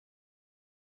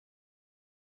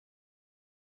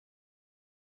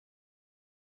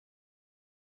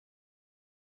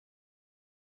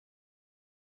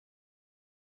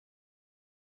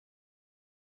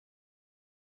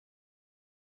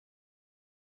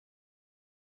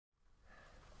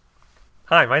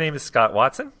Hi, my name is Scott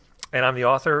Watson, and I'm the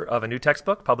author of a new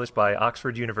textbook published by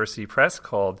Oxford University Press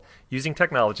called Using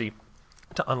Technology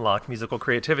to Unlock Musical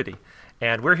Creativity.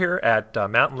 And we're here at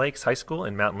Mountain Lakes High School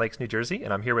in Mountain Lakes, New Jersey,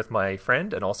 and I'm here with my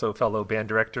friend and also fellow band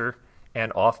director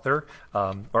and author,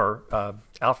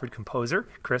 Alfred composer,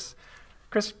 Chris.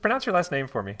 Chris, pronounce your last name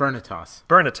for me. Bernatos.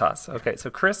 Bernatos. Okay, so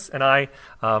Chris and I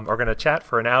are going to chat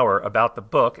for an hour about the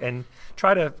book and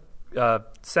try to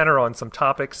center on some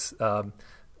topics,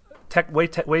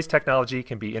 ways technology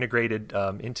can be integrated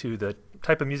into the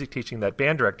type of music teaching that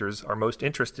band directors are most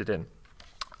interested in.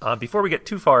 Before we get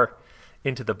too far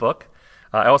into the book,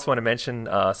 I also want to mention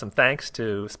some thanks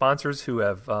to sponsors who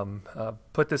have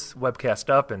put this webcast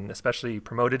up and especially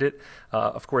promoted it.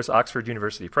 Of course, Oxford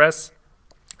University Press,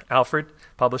 Alfred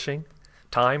Publishing,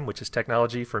 Time, which is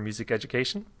technology for music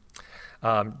education,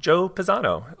 Joe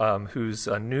Pisano, whose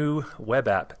new web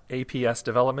app, APS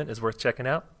Development, is worth checking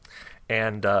out,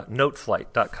 and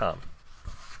noteflight.com.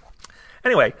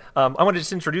 Anyway, I want to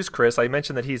just introduce Chris. I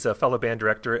mentioned that he's a fellow band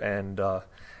director and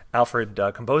Alfred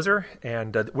composer,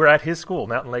 and we're at his school.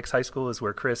 Mountain Lakes High School is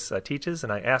where Chris teaches,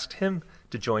 and I asked him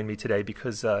to join me today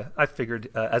because I figured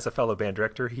as a fellow band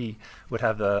director he would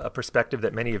have a perspective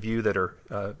that many of you that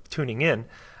are tuning in,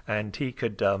 and he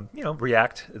could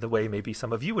react the way maybe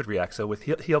some of you would react. So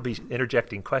he'll be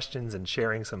interjecting questions and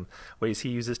sharing some ways he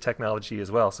uses technology as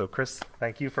well. So Chris,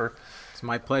 thank you for... It's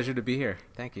my pleasure to be here.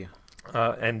 Thank you.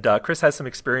 And Chris has some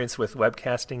experience with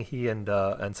webcasting. He and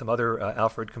some other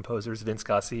Alfred composers, Vince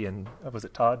Gossi and was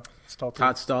it Todd Stalter?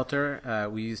 Todd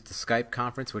Stalter. We used the Skype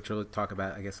conference, which we'll talk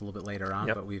about, I guess, a little bit later on.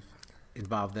 Yep. But we've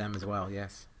involved them as well.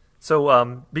 Yes.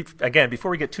 So again,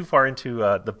 before we get too far into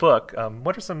the book,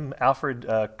 what are some Alfred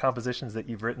compositions that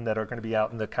you've written that are going to be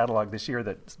out in the catalog this year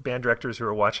that band directors who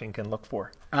are watching can look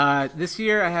for? This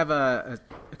year I have a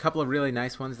couple of really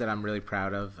nice ones that I'm really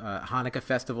proud of. Hanukkah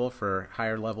Festival for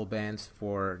higher level bands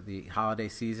for the holiday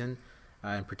season.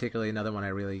 And particularly another one I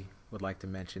really would like to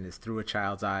mention is Through a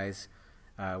Child's Eyes,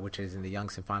 which is in the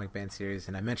Young Symphonic Band series.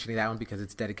 And I'm mentioning that one because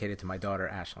it's dedicated to my daughter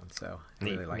Ashlyn, so I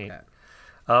really like that.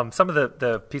 Some of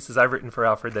the pieces I've written for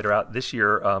Alfred that are out this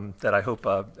year that I hope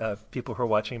people who are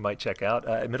watching might check out.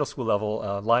 At middle school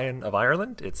level, Lion of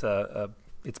Ireland.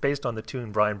 It's based on the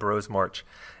tune Brian Burroughs March.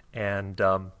 And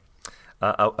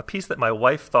a piece that my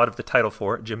wife thought of the title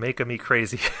for, Jamaica Me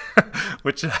Crazy,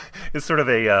 which is sort of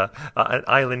an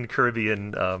island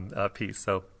Caribbean piece.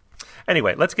 So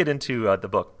anyway, let's get into the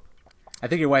book. I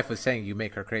think your wife was saying you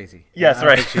make her crazy. Yes, I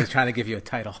right. think she was trying to give you a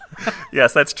title.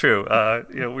 Yes, that's true.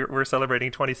 We're celebrating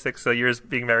 26 years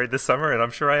being married this summer, and I'm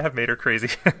sure I have made her crazy.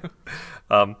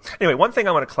 Anyway, one thing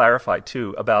I want to clarify,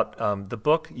 too, about the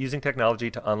book, Using Technology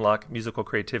to Unlock Musical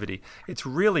Creativity. It's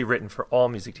really written for all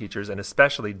music teachers, and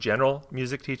especially general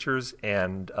music teachers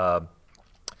and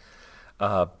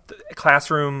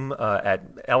classroom at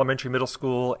elementary, middle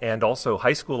school, and also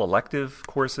high school elective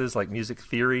courses like music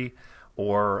theory,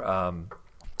 or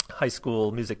high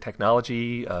school music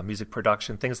technology, music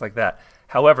production, things like that.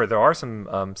 However, there are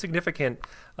some significant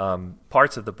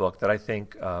parts of the book that I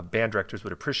think band directors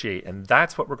would appreciate, and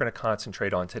that's what we're going to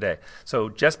concentrate on today. So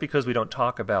just because we don't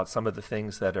talk about some of the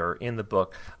things that are in the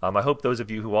book, I hope those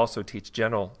of you who also teach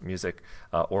general music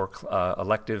or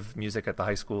elective music at the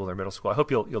high school or middle school, I hope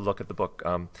you'll look at the book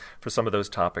for some of those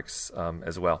topics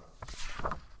as well.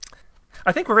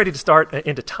 I think we're ready to start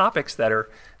into topics that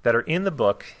are in the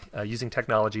book, Using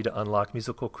Technology to Unlock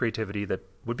Musical Creativity, that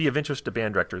would be of interest to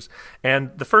band directors. And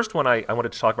the first one I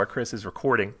wanted to talk about, Chris, is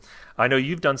recording. I know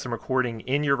you've done some recording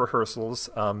in your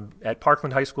rehearsals at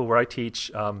Parkland High School, where I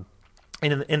teach.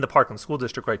 In the Parkland School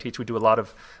District where I teach, we do a lot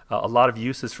of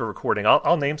uses for recording.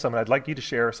 I'll name some, and I'd like you to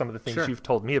share some of the things Sure. You've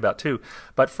told me about too.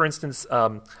 But for instance,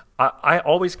 I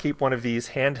always keep one of these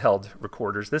handheld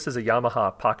recorders. This is a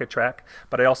Yamaha Pocket Track,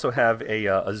 but I also have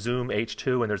a Zoom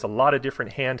H2, and there's a lot of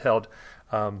different handheld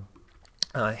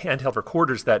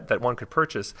recorders that one could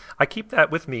purchase. I keep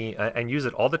that with me and use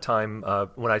it all the time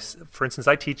for instance,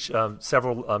 I teach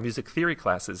several music theory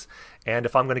classes, and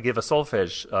if I'm going to give a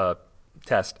solfege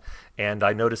test and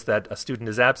I notice that a student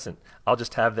is absent, I'll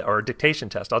just have or a dictation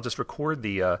test. I'll just record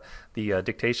the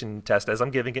dictation test as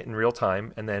I'm giving it in real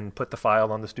time, and then put the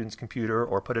file on the student's computer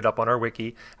or put it up on our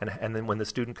wiki. And then when the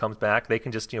student comes back, they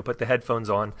can just put the headphones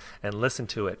on and listen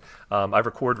to it. I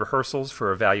record rehearsals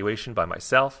for evaluation by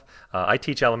myself. I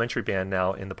teach elementary band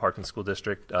now in the Parkland School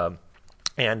District.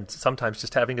 And sometimes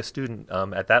just having a student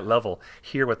at that level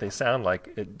hear what they sound like,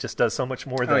 it just does so much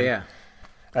more than. Oh yeah.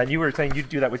 And you were saying you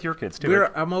do that with your kids too.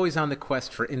 I'm always on the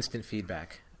quest for instant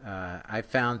feedback. I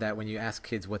found that when you ask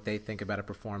kids what they think about a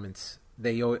performance,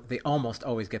 they almost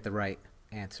always get the right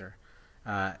answer.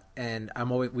 And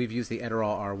we've used the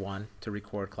Edirol R1 to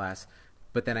record class,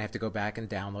 but then I have to go back and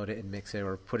download it and mix it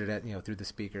or put it at, through the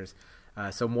speakers.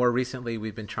 So more recently,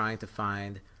 we've been trying to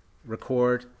find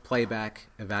record, playback,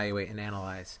 evaluate, and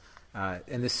analyze.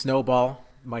 And this Snowball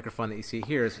microphone that you see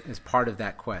here is part of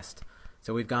that quest.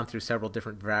 So we've gone through several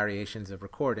different variations of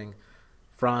recording,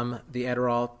 from the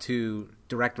Edirol to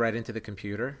direct right into the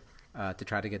computer to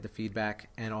try to get the feedback,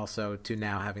 and also to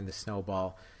now having the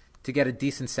Snowball to get a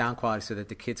decent sound quality so that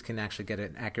the kids can actually get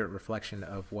an accurate reflection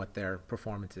of what their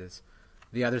performance is.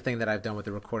 The other thing that I've done with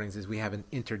the recordings is we have an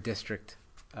inter-district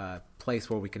place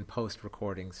where we can post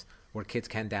recordings where kids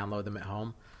can download them at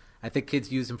home. I think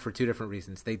kids use them for two different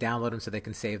reasons. They download them so they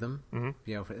can save them,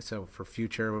 so for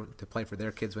future, to play for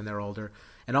their kids when they're older.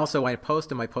 And also, when I post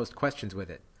them, I post questions with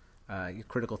it,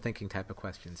 critical thinking type of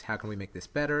questions. How can we make this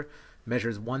better?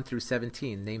 Measures 1 through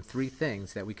 17. Name 3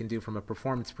 things that we can do from a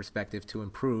performance perspective to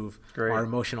improve our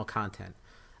emotional content.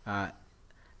 I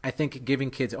think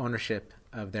giving kids ownership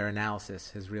of their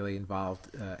analysis has really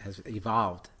has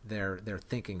evolved their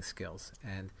thinking skills,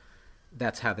 and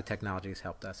that's how the technology has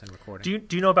helped us in recording.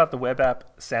 Do you know about the web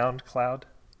app SoundCloud?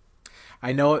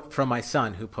 I know it from my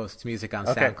son, who posts music on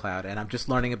SoundCloud, and I'm just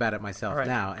learning about it myself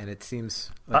now, and it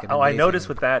seems like an amazing... I noticed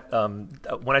with that,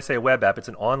 when I say a web app, it's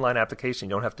an online application.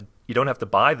 You don't have to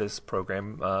buy this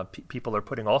program. People are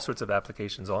putting all sorts of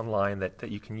applications online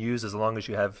that you can use as long as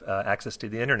you have access to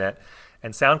the internet.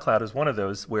 And SoundCloud is one of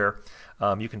those where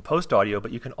you can post audio,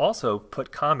 but you can also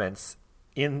put comments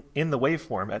in the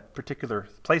waveform at particular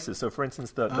places. So, for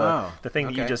instance, the thing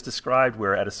that you just described,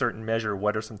 where at a certain measure,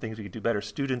 what are some things we could do better?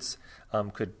 Students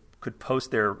could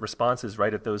post their responses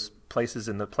right at those places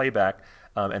in the playback,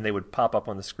 and they would pop up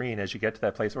on the screen as you get to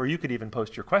that place. Or you could even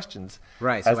post your questions.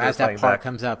 Right. So as that part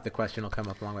comes up, the question will come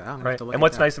up along with it. Right. And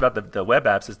what's nice about the web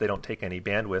apps is they don't take any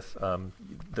bandwidth.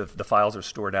 The files are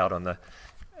stored out on the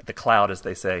cloud, as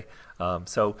they say.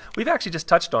 So we've actually just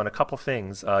touched on a couple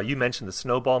things. You mentioned the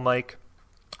Snowball mic.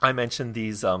 I mentioned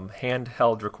these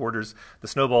handheld recorders. The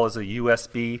Snowball is a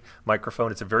USB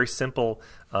microphone. It's a very simple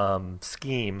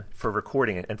scheme for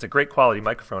recording it. And it's a great quality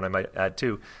microphone, I might add,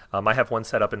 too. I have one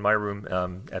set up in my room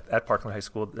at Parkland High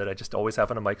School that I just always have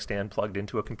on a mic stand plugged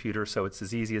into a computer, so it's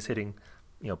as easy as hitting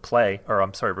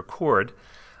record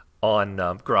on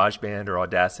GarageBand or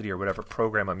Audacity or whatever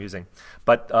program I'm using.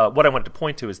 But what I wanted to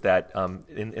point to is that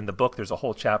in the book there's a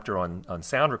whole chapter on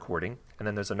sound recording, and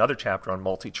then there's another chapter on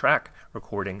multi-track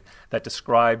recording that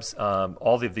describes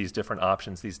all of these different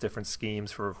options, these different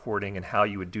schemes for recording, and how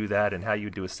you would do that, and how you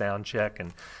would do a sound check,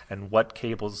 and what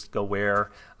cables go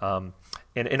where,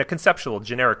 in a conceptual,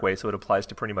 generic way, so it applies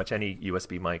to pretty much any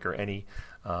USB mic or any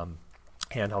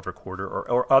handheld recorder,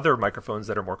 or other microphones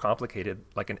that are more complicated,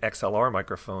 like an XLR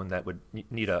microphone that would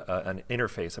need an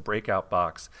interface, a breakout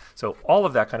box. So all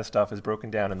of that kind of stuff is broken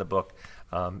down in the book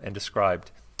and described.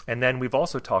 And then we've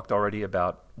also talked already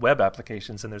about web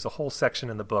applications, and there's a whole section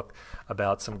in the book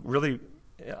about some really,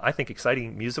 I think,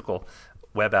 exciting musical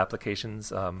web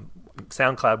applications.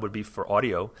 SoundCloud would be for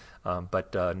audio,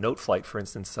 but NoteFlight, for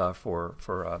instance,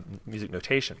 for music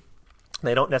notation.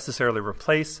 They don't necessarily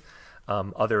replace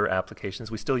other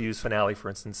applications. We still use Finale, for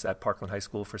instance, at Parkland High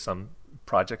School for some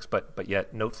projects, but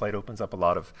yet NoteFlight opens up a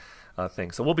lot of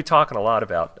things. So we'll be talking a lot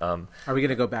about... Are we going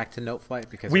to go back to NoteFlight?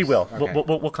 Because we will. Okay.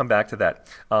 We'll come back to that.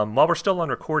 While we're still on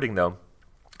recording, though,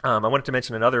 I wanted to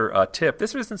mention another tip.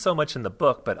 This isn't so much in the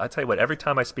book, but I tell you what, every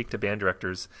time I speak to band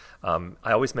directors, I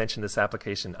always mention this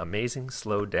application, Amazing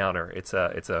Slow Downer. It's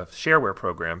a shareware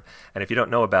program, and if you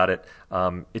don't know about it,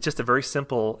 it's just a very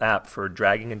simple app for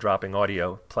dragging and dropping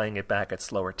audio, playing it back at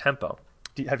slower tempo.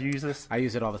 Have you used this? I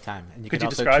use it all the time, and Could can you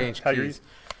also describe change how you keys. use?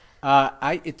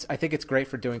 I think it's great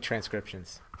for doing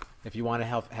transcriptions. If you want to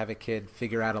have a kid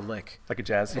figure out a lick, Like a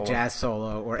jazz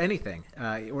solo? or anything,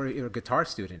 or a guitar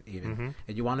student even,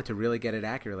 and you wanted to really get it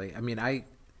accurately. I mean, I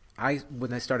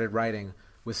when I started writing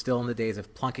was still in the days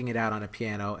of plunking it out on a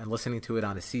piano and listening to it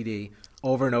on a CD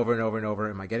over and over and over and over.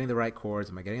 Am I getting the right chords?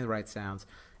 Am I getting the right sounds?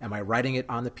 Am I writing it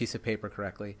on the piece of paper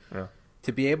correctly? Yeah.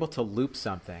 To be able to loop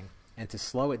something and to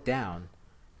slow it down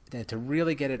and to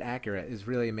really get it accurate is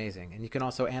really amazing. And you can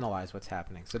also analyze what's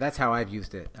happening. So that's how I've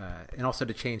used it. And also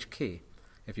to change key.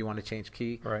 If you want to change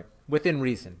key, right, within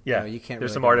reason. Yeah, you can't. There's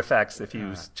really some artifacts. If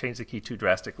you change the key too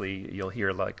drastically, you'll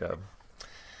hear like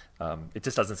it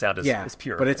just doesn't sound as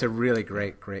pure. But it's a really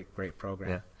great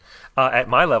program. Yeah. At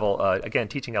my level, again,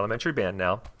 teaching elementary band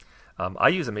now, I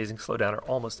use Amazing Slowdowner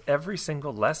almost every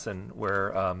single lesson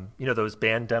where, those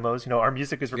band demos, our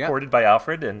music is recorded by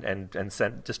Alfred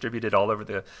and distributed all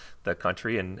over the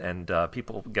country, and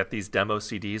people get these demo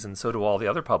CDs, and so do all the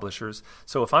other publishers.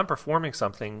 So if I'm performing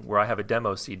something where I have a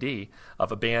demo CD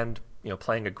of a band,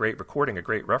 playing a great recording, a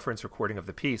great reference recording of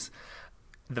the piece,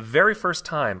 the very first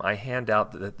time I hand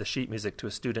out the sheet music to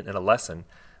a student in a lesson,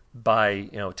 by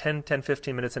 10,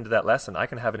 15 minutes into that lesson, I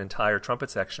can have an entire trumpet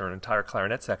section or an entire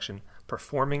clarinet section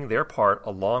performing their part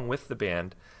along with the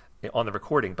band on the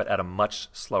recording, but at a much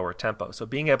slower tempo. So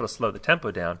being able to slow the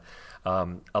tempo down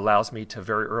allows me to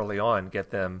very early on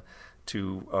get them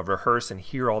to rehearse and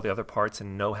hear all the other parts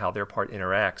and know how their part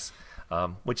interacts.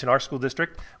 Which in our school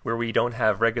district, where we don't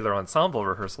have regular ensemble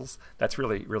rehearsals, that's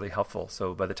really, really helpful.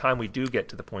 So by the time we do get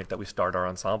to the point that we start our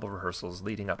ensemble rehearsals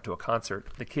leading up to a concert,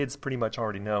 the kids pretty much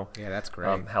already know that's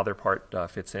great. How their part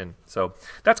fits in. So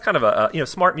that's kind of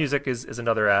Smart Music is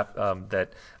another app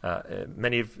that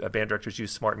many band directors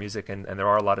use Smart Music, and there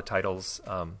are a lot of titles,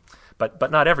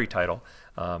 but not every title.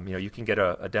 You can get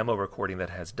a demo recording that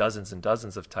has dozens and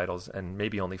dozens of titles, and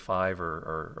maybe only 5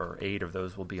 or 8 of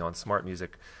those will be on Smart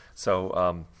Music.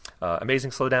 So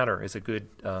Amazing Slowdowner is a good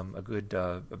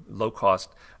low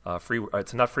cost free.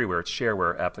 It's not freeware; it's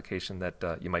shareware application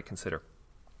that you might consider.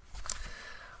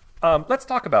 Let's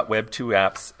talk about Web 2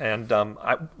 apps. And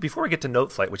before we get to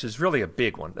NoteFlight, which is really a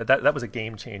big one, that was a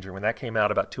game changer when that came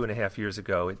out about 2.5 years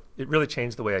ago. It really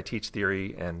changed the way I teach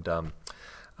theory, and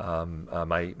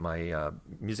my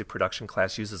music production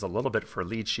class uses a little bit for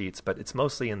lead sheets, but it's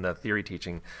mostly in the theory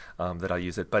teaching that I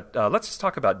use it. But let's just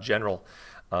talk about general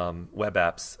web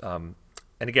apps.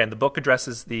 And again, the book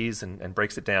addresses these and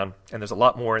breaks it down, and there's a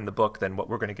lot more in the book than what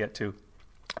we're going to get to.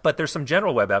 But there's some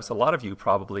general web apps. A lot of you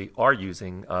probably are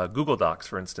using Google Docs,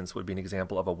 for instance, would be an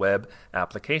example of a web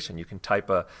application. You can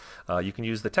you can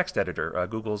use the text editor,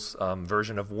 Google's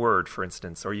version of Word, for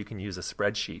instance, or you can use a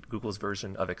spreadsheet, Google's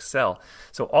version of Excel.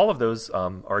 So all of those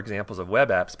are examples of web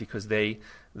apps because the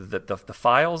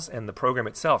files and the program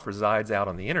itself resides out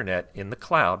on the internet in the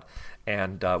cloud,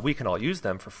 and we can all use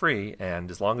them for free,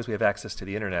 and as long as we have access to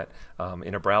the internet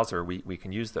in a browser, we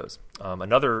can use those.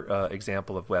 Another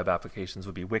example of web applications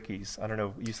would be wikis. I don't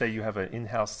know, you say you have an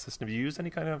in-house system. Do you use any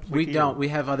kind of wiki? We don't. We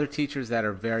have other teachers that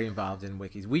are very involved in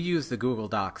wikis. We use the Google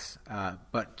Docs,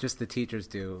 but just the teachers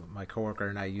do. My coworker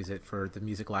and I use it for the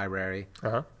music library,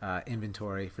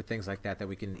 inventory, for things like that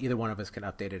either one of us can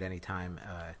update at any time.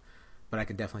 But I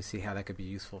can definitely see how that could be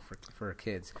useful for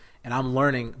kids. And I'm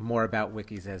learning more about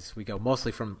wikis as we go,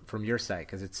 mostly from your site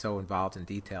because it's so involved and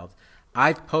detailed.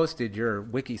 I've posted your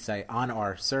wiki site on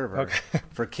our server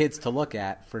for kids to look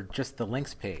at for just the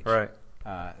links page. Right.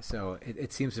 So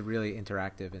it seems really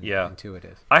interactive and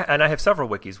intuitive. I have several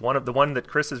wikis. The one that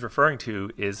Chris is referring to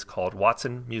is called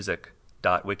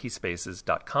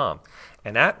watsonmusic.wikispaces.com.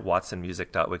 And at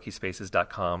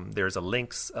watsonmusic.wikispaces.com, there's a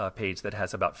links page that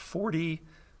has about 40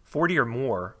 or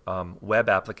more web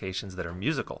applications that are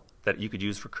musical that you could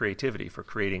use for creativity, for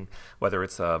creating, whether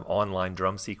it's online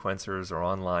drum sequencers or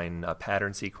online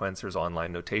pattern sequencers,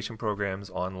 online notation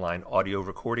programs, online audio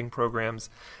recording programs,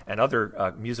 and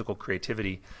other musical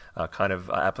creativity kind of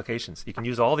applications. You can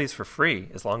use all these for free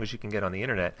as long as you can get on the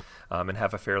internet and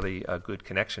have a fairly good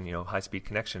connection, high-speed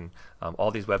connection.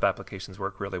 All these web applications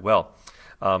work really well.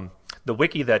 The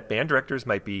wiki that band directors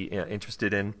might be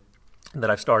interested in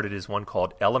that I've started is one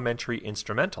called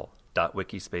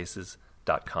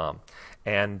elementaryinstrumental.wikispaces.com.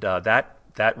 And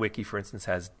that wiki, for instance,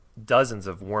 has dozens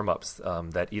of warm-ups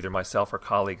that either myself or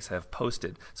colleagues have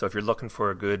posted. So if you're looking for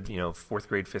a good, 4th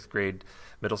grade, 5th grade,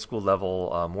 middle school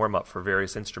level warm-up for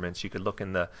various instruments, you could look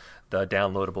in the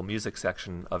downloadable music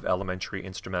section of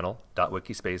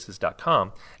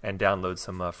elementaryinstrumental.wikispaces.com and download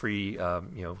some free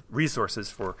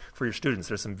resources for your students.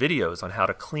 There's some videos on how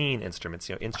to clean instruments.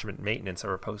 Instrument maintenance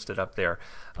are posted up there.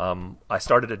 I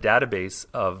started a database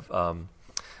of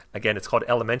again, it's called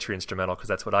Elementary Instrumental because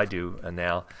that's what I do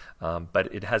now.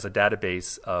 But it has a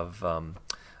database of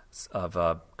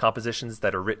compositions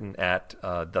that are written at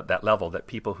that level that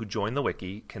people who join the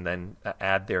wiki can then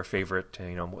add their favorite,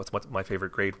 what's my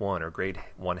favorite grade 1 or grade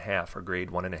 1/2 or grade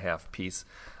 1.5 piece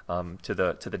to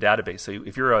the database. So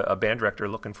if you're a band director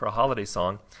looking for a holiday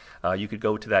song, you could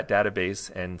go to that database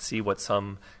and see what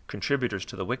some contributors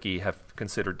to the wiki have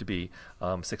considered to be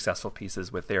successful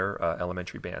pieces with their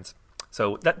elementary bands.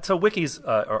 So wikis,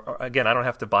 again, I don't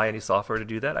have to buy any software to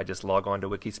do that. I just log on to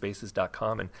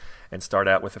wikispaces.com and start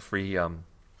out with a free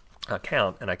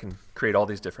account, and I can create all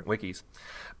these different wikis.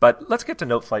 But let's get to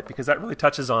Noteflight, because that really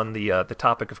touches on the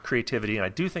topic of creativity, and I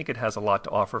do think it has a lot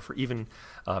to offer for even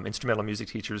instrumental music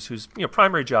teachers whose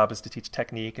primary job is to teach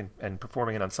technique and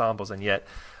performing in ensembles, and yet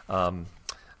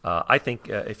I think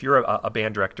if you're a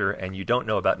band director and you don't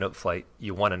know about Noteflight,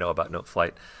 you want to know about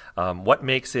Noteflight. What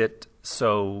makes it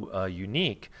so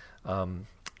unique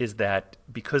is that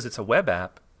because it's a web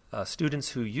app, students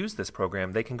who use this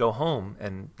program, they can go home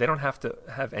and they don't have to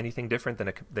have anything different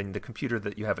than the computer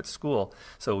that you have at school.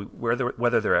 So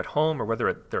whether they're at home or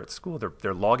whether they're at school,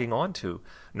 they're logging on to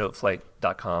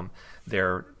noteflight.com.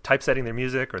 They're typesetting their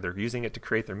music or they're using it to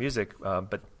create their music,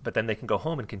 but then they can go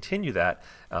home and continue that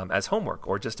as homework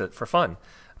or just for fun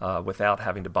without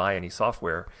having to buy any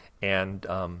software. And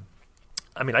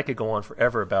I could go on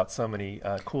forever about so many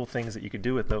cool things that you could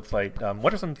do with Noteflight.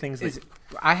 What are some things that...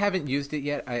 I haven't used it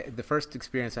yet. The first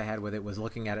experience I had with it was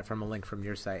looking at it from a link from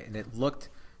your site, and it looked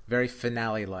very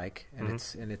Finale-like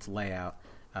in its layout.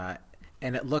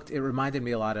 And it reminded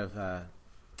me a lot of...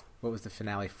 what was the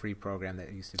Finale free program that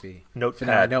it used to be?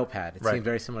 Notepad. Notepad. It seemed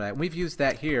very similar to that. And we've used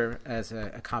that here as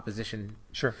a composition.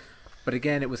 Sure. But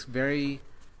again, it was very...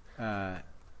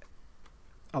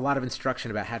 a lot of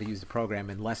instruction about how to use the program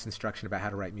and less instruction about how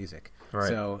to write music. Right.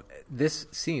 So this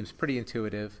seems pretty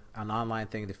intuitive, an online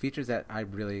thing. The features that I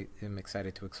really am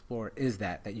excited to explore is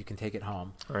that you can take it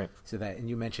home. Right. So that, and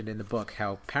you mentioned in the book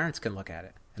how parents can look at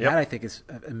it. And Yep. that I think is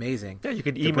amazing. Yeah, you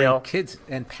could to bring email kids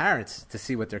and parents to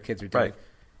see what their kids are doing. Right.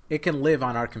 It can live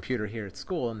on our computer here at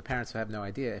school, and the parents have no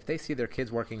idea. If they see their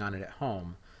kids working on it at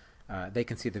home, they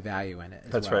can see the value in it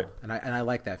as That's well. right. And I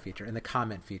like that feature. And the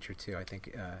comment feature, too. I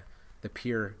think the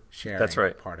peer sharing That's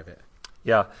right. part of it.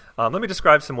 Yeah. Let me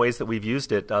describe some ways that we've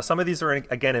used it. Some of these are,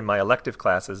 again, in my elective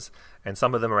classes, and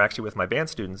some of them are actually with my band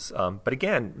students. But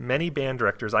again, many band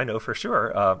directors, I know for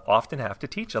sure, often have to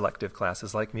teach elective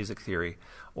classes like music theory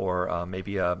or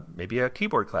maybe a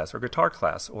keyboard class or guitar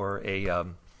class or a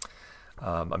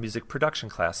music production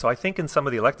class. So I think in some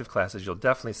of the elective classes, you'll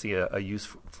definitely see a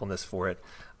usefulness for it.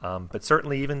 But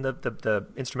certainly even the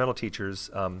instrumental teachers,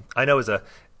 I know as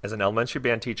an elementary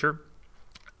band teacher,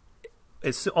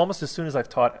 almost as soon as I've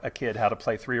taught a kid how to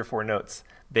play 3 or 4 notes,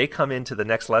 they come into the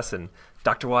next lesson,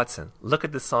 Dr. Watson, look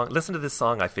at this song, listen to this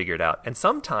song I figured out. And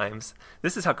sometimes,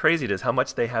 this is how crazy it is, how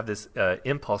much they have this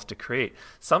impulse to create.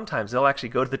 Sometimes they'll actually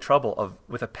go to the trouble of,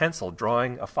 with a pencil,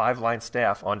 drawing a 5-line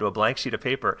staff onto a blank sheet of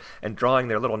paper and drawing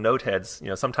their little note heads.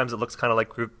 Sometimes it looks kind of like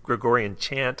Gregorian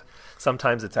chant.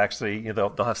 Sometimes it's actually,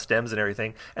 they'll have stems and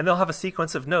everything. And they'll have a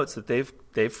sequence of notes that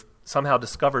they've somehow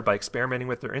discovered by experimenting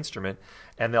with their instrument,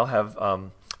 and they'll have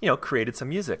created some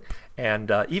music.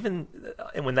 And even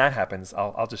when that happens,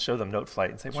 I'll just show them Noteflight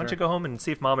and say, why don't you go home and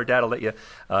see if mom or dad will let you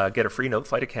get a free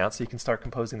Noteflight account so you can start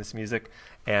composing this music.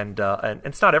 And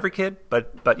it's not every kid,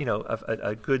 but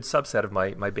a good subset of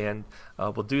my band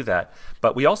will do that.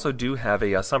 But we also do have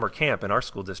a summer camp in our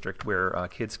school district where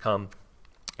kids come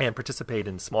and participate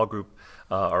in small group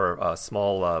or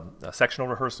small sectional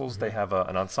rehearsals. They have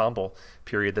an ensemble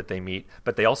period that they meet,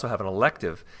 but they also have an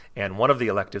elective. And one of the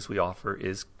electives we offer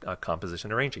is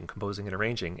composition arranging, composing and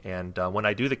arranging. And when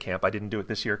I do the camp, I didn't do it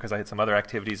this year because I had some other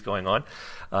activities going on.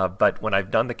 But when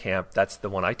I've done the camp, that's the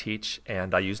one I teach,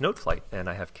 and I use Noteflight. And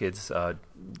I have kids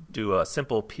do a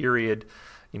simple period,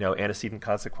 antecedent,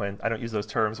 consequent. I don't use those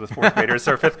terms with 4th graders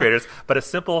or 5th graders, but a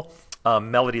simple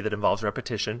melody that involves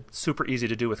repetition, super easy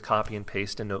to do with copy and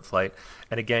paste in Noteflight.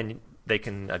 And again, they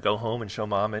can go home and show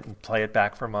mom it and play it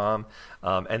back for mom.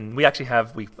 And we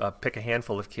actually pick a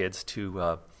handful of kids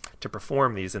to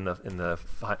perform these in the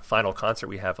final concert.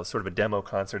 We have a sort of a demo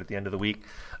concert at the end of the week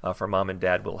for mom and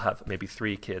dad. We'll have maybe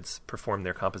 3 kids perform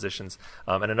their compositions.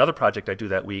 And another project I do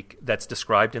that week that's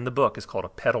described in the book is called a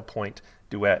pedal point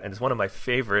duet, and it's one of my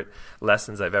favorite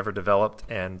lessons I've ever developed.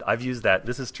 And I've used that.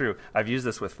 This is true. I've used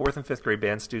this with 4th and 5th grade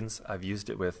band students. I've used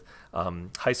it with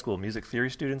high school music theory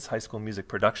students, high school music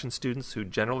production students who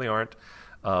generally aren't,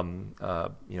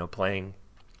 playing.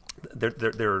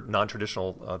 They're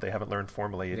non-traditional. They haven't learned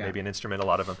formally maybe an instrument. A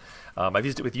lot of them. I've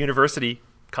used it with university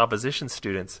composition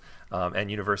students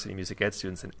and university music ed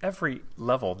students, and every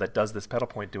level that does this pedal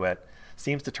point duet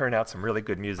seems to turn out some really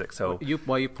good music. So you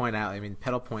point out,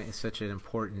 pedal point is such an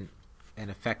important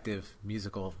and effective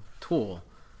musical tool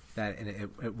that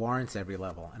it warrants every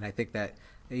level. And I think that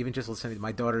even just listening,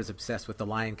 my daughter is obsessed with The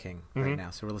Lion King right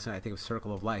now. So we're listening, I think it was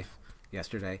Circle of Life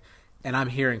yesterday, and I'm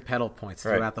hearing pedal points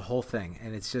throughout the whole thing.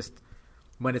 And it's just,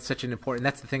 when it's such an important,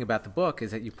 that's the thing about the book,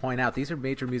 is that you point out these are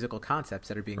major musical concepts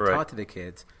that are being taught to the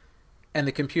kids, and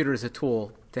the computer is a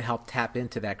tool to help tap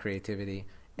into that creativity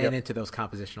and into those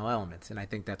compositional elements. And I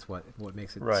think that's what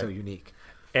makes it so unique.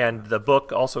 And the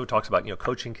book also talks about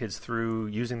coaching kids through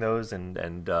using those,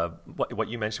 and what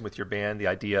you mentioned with your band, the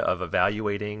idea of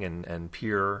evaluating and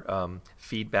peer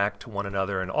feedback to one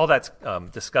another, and all that's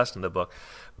discussed in the book.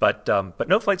 But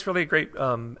NoteFlight's really a great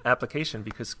application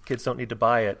because kids don't need to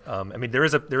buy it. I mean, there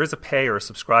is a pay or a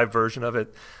subscribe version of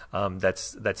it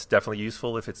that's definitely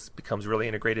useful if it becomes really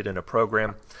integrated in a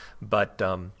program. But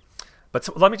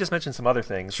so let me just mention some other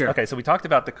things. Sure. Okay, so we talked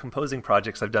about the composing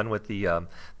projects I've done with the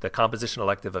composition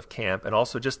elective of camp, and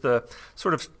also just the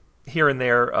sort of here and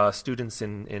there students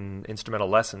in instrumental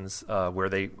lessons where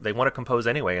they want to compose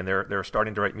anyway, and they're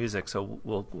starting to write music. So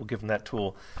we'll give them that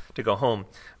tool to go home.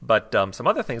 But some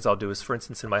other things I'll do is, for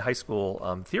instance, in my high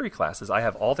school theory classes, I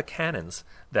have all the canons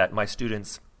that my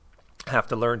students have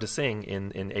to learn to sing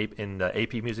in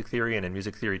AP Music Theory and in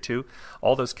Music Theory 2.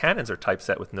 All those canons are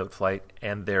typeset with NoteFlight,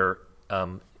 and they're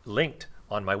linked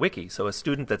on my wiki. So a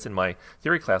student that's in my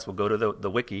theory class will go to the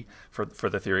wiki for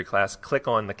the theory class, click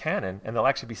on the canon, and they'll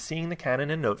actually be seeing the canon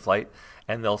in NoteFlight,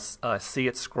 and they'll see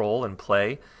it scroll and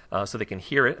play, so they can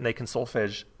hear it, and they can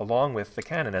solfege along with the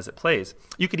canon as it plays.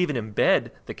 You could even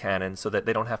embed the canon so that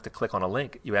they don't have to click on a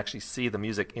link. You actually see the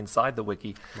music inside the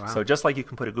wiki. Wow. So just like you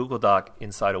can put a Google Doc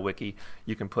inside a wiki,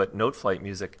 you can put NoteFlight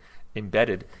music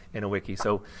embedded in a wiki.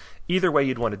 So either way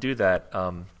you'd want to do that.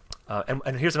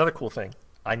 And here's another cool thing.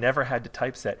 I never had to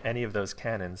typeset any of those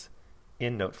canons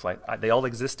in NoteFlight. They all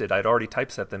existed. I'd already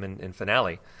typeset them in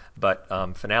Finale, but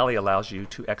Finale allows you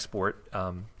to export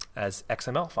as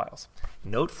XML files.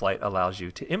 NoteFlight allows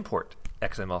you to import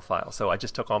XML files. So I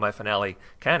just took all my Finale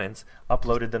canons,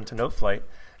 uploaded them to NoteFlight,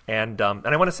 and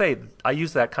I want to say I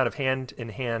use that kind of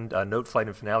hand-in-hand NoteFlight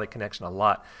and Finale connection a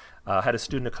lot. I had a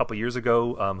student a couple years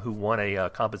ago who won a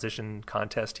composition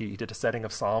contest. He did a setting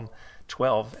of Psalm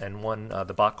 12 and won.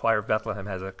 The Bach Choir of Bethlehem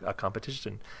has a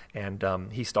competition. And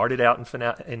he started out in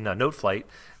NoteFlight,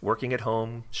 working at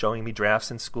home, showing me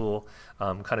drafts in school,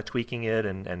 kind of tweaking it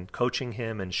and coaching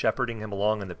him and shepherding him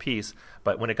along in the piece.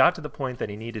 But when it got to the point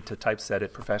that he needed to typeset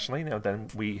it professionally, then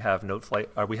we have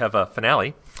we have a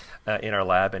Finale in our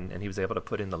lab, and he was able to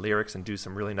put in the lyrics and do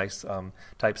some really nice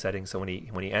typesetting. So when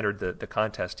he entered the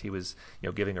contest, he was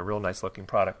giving a real nice looking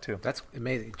product too. That's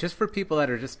amazing. Just for people that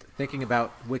are just thinking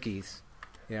about wikis,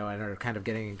 and are kind of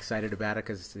getting excited about it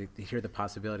because they hear the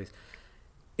possibilities.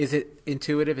 Is it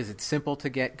intuitive? Is it simple to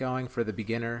get going for the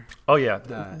beginner? Oh yeah,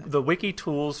 the wiki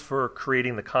tools for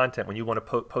creating the content when you want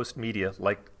to post media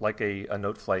like a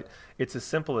NoteFlight, it's as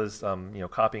simple as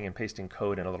copying and pasting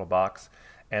code in a little box.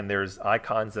 And there's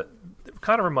icons that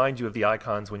kind of remind you of the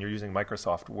icons when you're using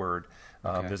Microsoft Word.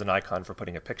 Okay. There's an icon for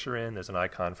putting a picture in. There's an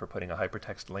icon for putting a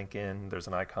hypertext link in. There's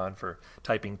an icon for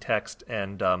typing text,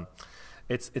 and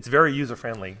it's very user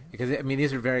friendly. Because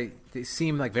they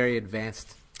seem like very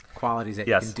advanced qualities that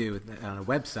Yes. you can do on a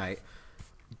website.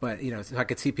 But so I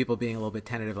could see people being a little bit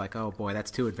tentative, like, oh boy,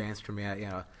 that's too advanced for me.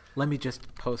 Let me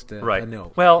just post a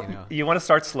note. Well, you want to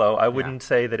start slow. I wouldn't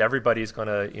say that everybody's going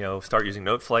to, start using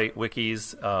NoteFlight,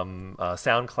 wikis,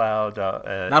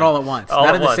 SoundCloud. Not all at once.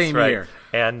 Not in the same right. year.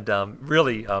 And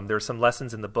really, there's some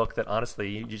lessons in the book that honestly,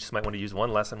 you just might want to use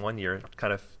one lesson 1 year,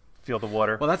 kind of feel the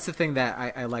water. Well, that's the thing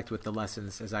that I liked with the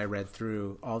lessons as I read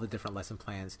through all the different lesson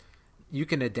plans. You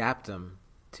can adapt them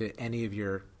to any of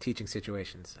your teaching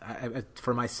situations.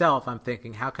 For myself, I'm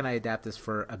thinking, how can I adapt this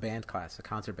for a band class, a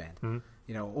concert band? Mm-hmm.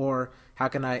 Or how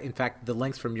can I, in fact, the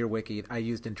links from your wiki I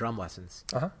used in drum lessons.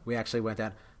 Uh-huh. We actually went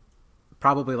down,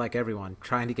 probably like everyone,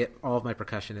 trying to get all of my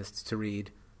percussionists to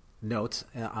read notes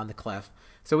on the clef.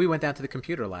 So we went down to the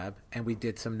computer lab and we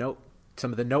did some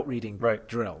of the note reading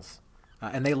drills.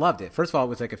 And they loved it. First of all, it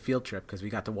was like a field trip because we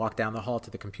got to walk down the hall to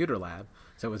the computer lab.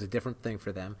 So it was a different thing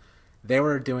for them. They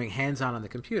were doing hands-on on the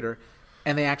computer,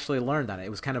 and they actually learned on it. It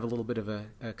was kind of a little bit of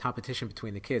a competition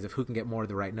between the kids of who can get more of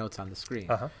the right notes on the screen.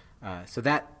 Uh-huh. So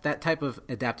that type of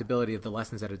adaptability of the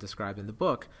lessons that are described in the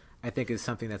book, I think, is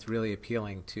something that's really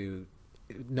appealing to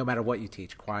no matter what you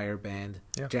teach, choir, band,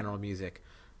 general music.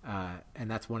 And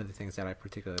that's one of the things that I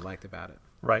particularly liked about it.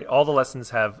 Right. All the lessons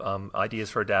have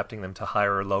ideas for adapting them to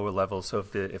higher or lower levels. So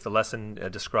if the lesson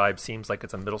described seems like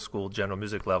it's a middle school general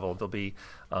music level, there'll be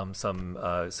some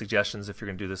suggestions if you're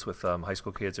going to do this with high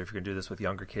school kids, or if you're going to do this with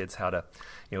younger kids, how to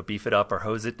beef it up or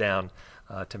hose it down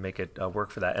to make it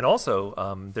work for that. And also,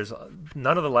 there's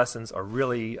none of the lessons are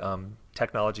really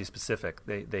technology specific.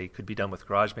 They could be done with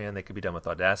GarageBand. They could be done with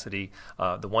Audacity.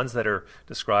 The ones that are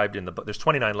described in the book, there's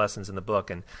 29 lessons in the book,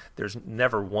 and there's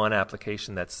never one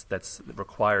application that's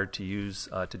required to use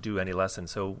to do any lesson.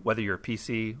 So whether you're a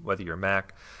PC, whether you're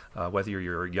Mac, whether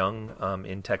you're young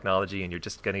in technology and you're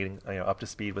just getting up to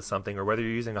speed with something, or whether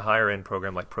you're using a higher end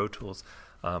program like Pro Tools,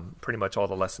 pretty much all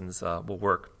the lessons will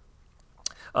work.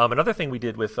 Another thing we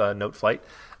did with Note Flight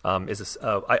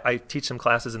I teach some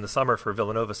classes in the summer for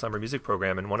Villanova Summer Music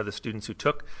Program, and one of the students who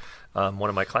took one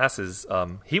of my classes,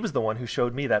 he was the one who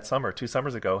showed me that summer, 2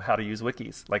 summers ago, how to use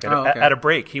wikis. Like at a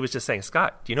break, he was just saying,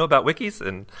 "Scott, do you know about wikis?"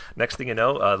 And next thing you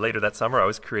know, later that summer, I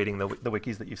was creating the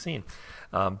wikis that you've seen.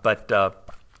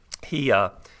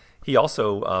 He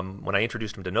also, when I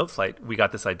introduced him to Note Flight, we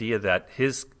got this idea that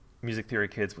his music theory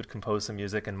kids would compose some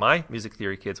music and my music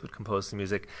theory kids would compose some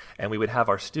music, and we would have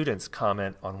our students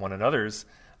comment on one another's.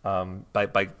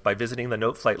 By visiting the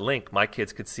Note Flight link, my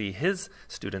kids could see his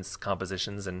students'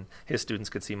 compositions and his students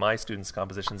could see my students'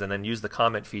 compositions, and then use the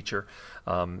comment feature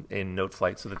in Note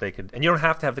Flight so that they could, and you don't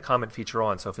have to have the comment feature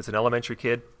on. So if it's an elementary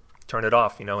kid, turn it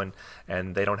off,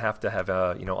 and they don't have to have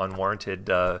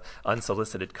unwarranted,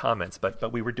 unsolicited comments.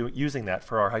 But we were using that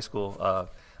for our high school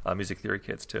music theory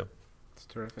kids too. It's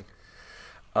terrific.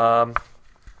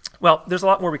 Well, there's a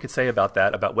lot more we could say about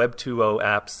that, about Web 2.0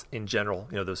 apps in general,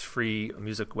 those free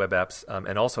music web apps,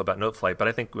 and also about Note Flight. But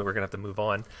I think we're going to have to move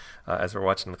on as we're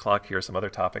watching the clock here. Some other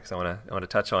topics I want to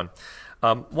touch on.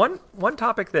 One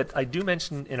topic that I do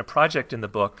mention in a project in the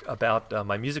book about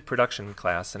my music production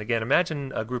class, and again,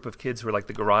 imagine a group of kids who are like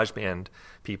the garage band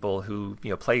people who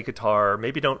play guitar,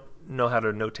 maybe don't know how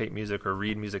to notate music or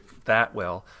read music that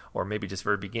well, or maybe just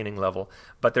very beginning level,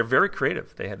 but they're very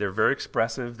creative. They're very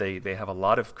expressive. They have a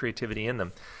lot of creativity in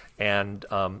them, and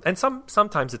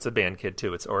sometimes it's a band kid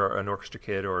too. It's or an orchestra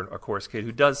kid or a chorus kid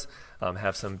who does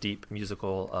have some deep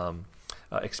musical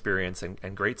experience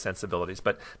and great sensibilities.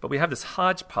 But we have this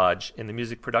hodgepodge in the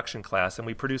music production class, and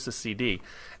we produce a CD,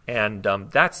 and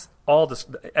that's all this,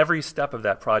 every step of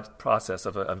that process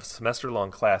of a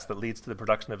semester-long class that leads to the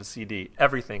production of a CD.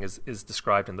 Everything is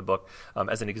described in the book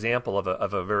as an example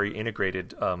of a very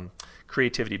integrated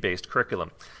creativity-based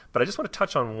curriculum. But I just want to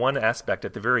touch on one aspect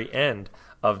at the very end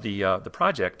of the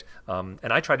project, and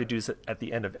I try to do this at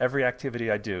the end of every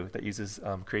activity I do that uses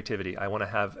creativity. I want to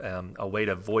have a way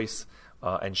to voice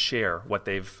and share what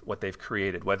they've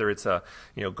created. Whether it's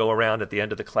go around at the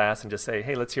end of the class and just say,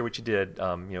 "Hey, let's hear what you did."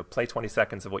 Play 20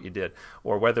 seconds of what you did,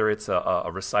 or whether it's a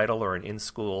recital or an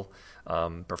in-school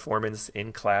performance,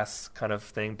 in-class kind of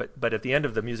thing. But at the end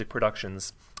of the music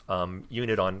productions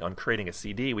unit on creating a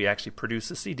CD, we actually produce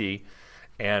a CD.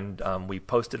 And we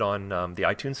post it on the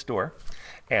iTunes store.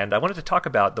 And I wanted to talk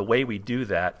about the way we do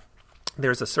that.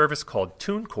 There's a service called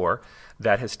TuneCore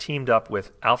that has teamed up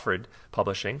with Alfred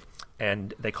Publishing,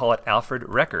 and they call it Alfred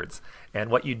Records. And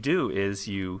what you do is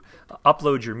you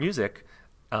upload your music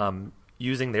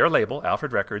using their label,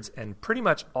 Alfred Records, and pretty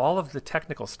much all of the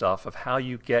technical stuff of how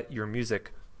you get your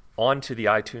music onto the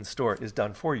iTunes store is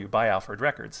done for you by Alfred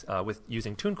Records with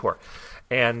using TuneCore.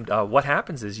 And what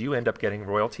happens is you end up getting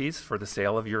royalties for the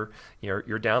sale of your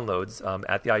downloads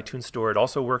at the iTunes store. It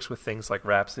also works with things like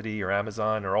Rhapsody or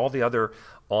Amazon or all the other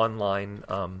online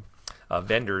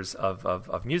vendors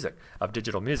of music, of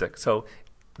digital music. So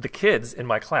the kids in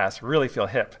my class really feel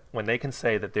hip when they can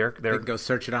say that they can go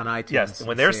search it on iTunes. Yes,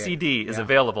 when their CD is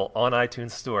available on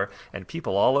iTunes Store, and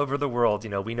people all over the world,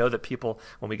 we know that people,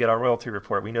 when we get our royalty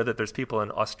report, we know that there's people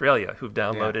in Australia who've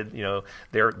downloaded,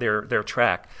 their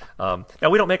track. Now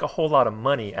we don't make a whole lot of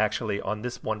money actually on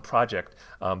this one project,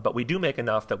 but we do make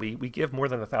enough that we give more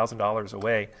than $1,000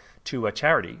 away to a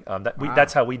charity.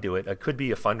 That's how we do it. It could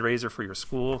be a fundraiser for your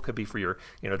school, could be for your,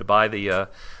 to buy the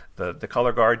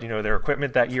color guard, their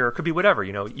equipment that year. It could be whatever.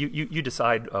 You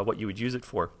decide what you would use it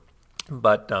for.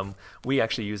 But we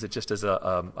actually use it just as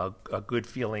a good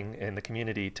feeling in the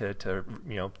community.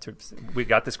 We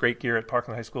got this great gear at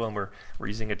Parkland High School, and we're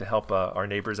using it to help our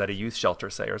neighbors at a youth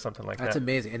shelter, say, or something like that. That's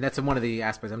amazing, and that's one of the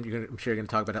aspects. I'm sure you're going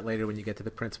to talk about it later when you get to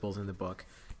the principles in the book.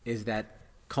 Is that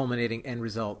culminating end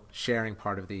result sharing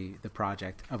part of the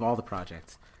project, of all the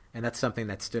projects, and that's something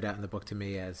that stood out in the book to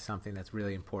me as something that's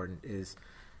really important. Is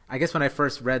I guess when I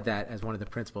first read that as one of the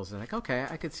principles, I was like, okay,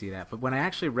 I could see that. But when I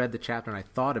actually read the chapter and I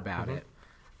thought about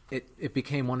it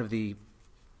became one of the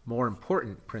more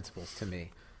important principles to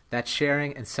me, that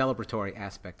sharing and celebratory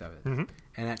aspect of it.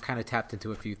 And that kind of tapped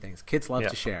into a few things. Kids love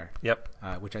to share,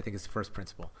 which I think is the first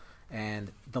principle.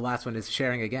 And the last one is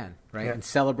sharing again, right? And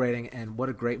celebrating, and what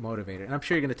a great motivator. And I'm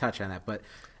sure you're going to touch on that. But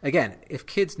again, if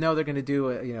kids know they're going to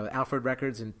do Alfred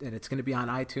Records and it's going to be on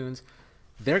iTunes,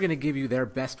 they're going to give you their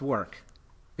best work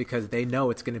because they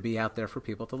know it's going to be out there for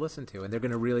people to listen to. And they're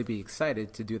going to really be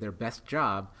excited to do their best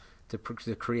job to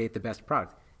create the best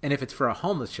product. And if it's for a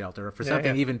homeless shelter or for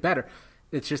something even better,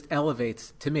 it just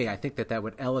elevates, to me, I think that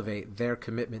would elevate their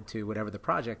commitment to whatever the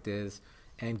project is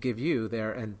and give you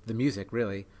and the music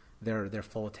really, their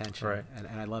full attention. Right. And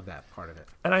I love that part of it.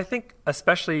 And I think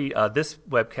especially this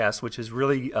webcast, which is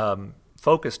really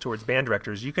focused towards band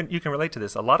directors, you can relate to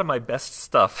this. A lot of my best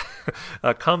stuff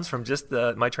comes from just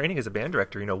my training as a band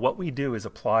director. You know, what we do is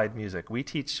applied music. We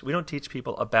don't teach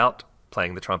people about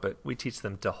playing the trumpet. We teach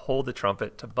them to hold the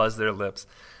trumpet, to buzz their lips,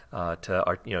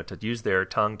 to use their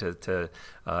tongue to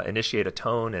initiate a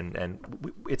tone, and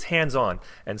it's hands-on.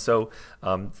 And so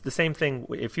the same thing,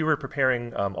 if you were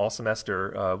preparing all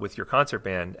semester with your concert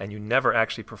band and you never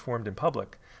actually performed in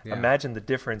public, imagine the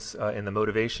difference in the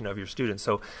motivation of your students.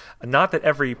 So not that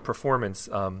every performance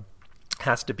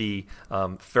has to be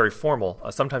very formal.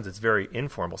 Sometimes it's very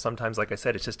informal. Sometimes, like I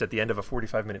said, it's just at the end of a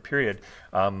 45-minute period.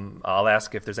 I'll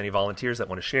ask if there's any volunteers that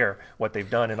want to share what they've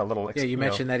done in a little. You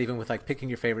mentioned that even with like picking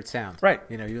your favorite sound, right?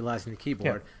 You know, utilizing the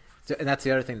keyboard, and that's the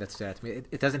other thing that stood out to me.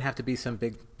 It doesn't have to be some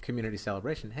big community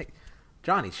celebration. Hey,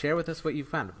 Johnny, share with us what you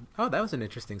found. Oh, that was an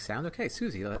interesting sound. Okay,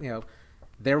 Susie, you know,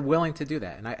 they're willing to do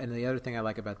that. And the other thing I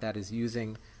like about that is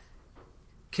using.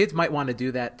 Kids might want to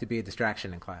do that to be a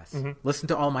distraction in class. Mm-hmm. Listen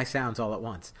to all my sounds all at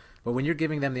once. But when you're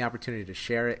giving them the opportunity to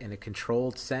share it in a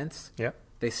controlled sense,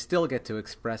 they still get to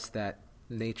express that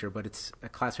nature, but it's a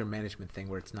classroom management thing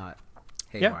where it's not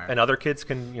haywire. Yeah, and other kids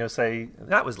can say,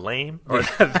 that was lame, or,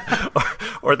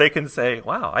 or they can say,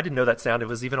 wow, I didn't know that sound. It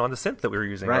was even on the synth that we were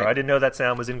using, or I didn't know that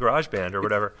sound was in GarageBand or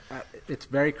whatever. It's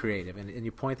very creative, and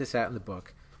you point this out in the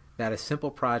book, that a simple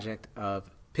project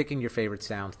of picking your favorite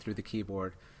sound through the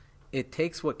keyboard, it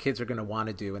takes what kids are going to want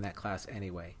to do in that class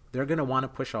anyway. They're going to want to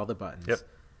push all the buttons. Yep.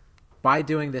 By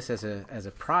doing this as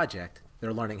a project,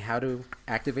 they're learning how to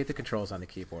activate the controls on the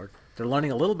keyboard. They're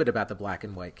learning a little bit about the black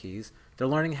and white keys. They're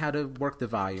learning how to work the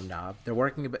volume knob. They're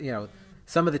working about,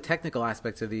 some of the technical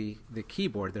aspects of the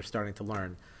keyboard they're starting to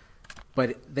learn.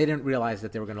 But they didn't realize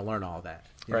that they were going to learn all that.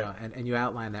 You know? And you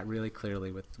outline that really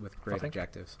clearly with great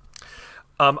objectives.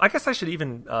 I guess I should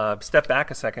even step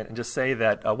back a second and just say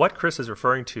that what Chris is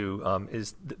referring to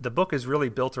is the book is really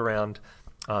built around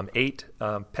 8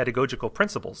 pedagogical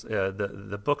principles.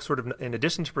 The book sort of, in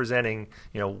addition to presenting,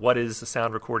 what is the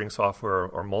sound recording software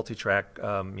or multi-track,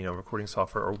 recording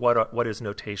software, or what is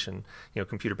notation,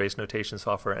 computer-based notation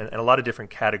software, and a lot of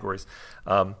different categories.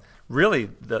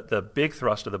 Really, the big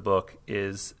thrust of the book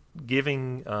is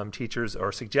giving teachers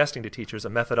or suggesting to teachers a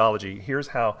methodology. Here's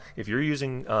how, if you're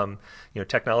using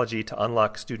technology to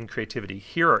unlock student creativity,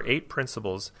 here are 8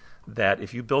 principles that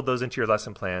if you build those into your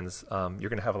lesson plans, you're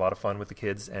going to have a lot of fun with the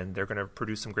kids and they're going to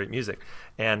produce some great music.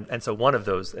 And so one of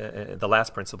those, the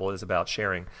last principle, is about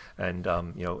sharing and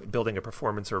building a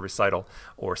performance or recital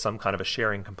or some kind of a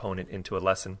sharing component into a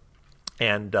lesson.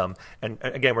 And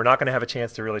again, we're not going to have a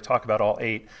chance to really talk about all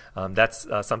 8. That's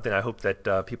something I hope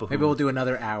that people who... Maybe we'll do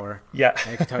another hour. Yeah.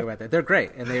 And I can talk about that. They're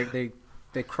great. And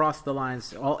they cross the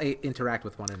lines. All 8 interact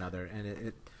with one another.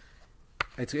 And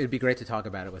it'd be great to talk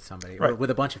about it with somebody or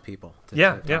with a bunch of people to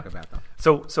talk about them.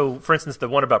 So for instance, the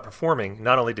one about performing,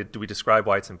 not only do we describe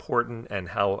why it's important and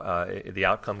how the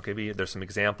outcome could be, there's some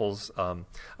examples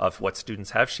of what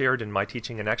students have shared in my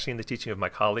teaching and actually in the teaching of my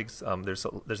colleagues. There's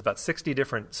about 60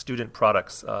 different student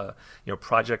products,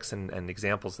 projects and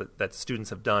examples that students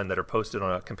have done that are posted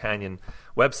on a companion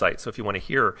website. So if you want to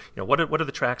hear, what are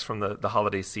the tracks from the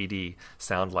holiday CD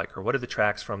sound like, or what are the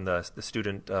tracks from the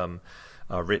student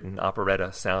written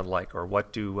operetta sound like, or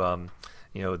what do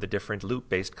the different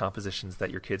loop-based compositions that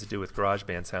your kids do with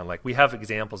GarageBand sound like. We have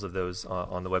examples of those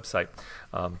on the website,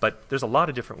 but there's a lot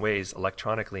of different ways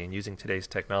electronically and using today's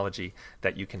technology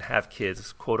that you can have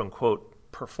kids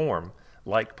quote-unquote perform,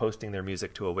 like posting their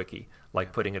music to a wiki,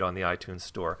 like putting it on the iTunes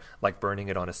store, like burning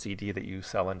it on a CD that you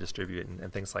sell and distribute,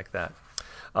 and things like that.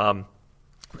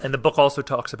 And the book also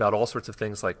talks about all sorts of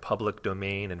things like public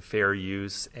domain and fair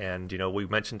use. And, we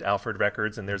mentioned Alfred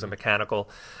Records, and there's a mechanical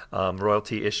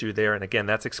royalty issue there. And again,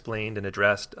 that's explained and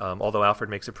addressed, although Alfred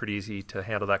makes it pretty easy to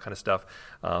handle that kind of stuff.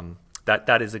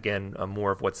 That is, again,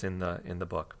 more of what's in the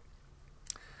book.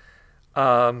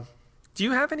 Do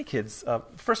you have any kids?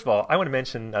 First of all, I want to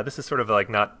mention, this is sort of like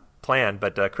not planned,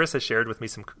 but Chris has shared with me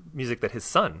some music that his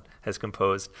son has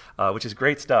composed, which is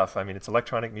great stuff. I mean, it's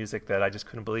electronic music that I just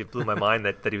couldn't believe, blew my mind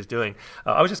that he was doing.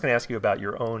 I was just going to ask you about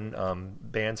your own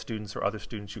band students or other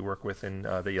students you work with in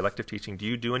the elective teaching. Do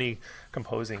you do any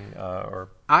composing?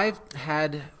 I've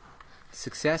had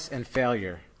success and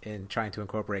failure in trying to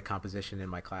incorporate composition in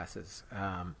my classes.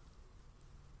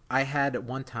 I had at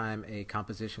one time a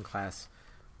composition class,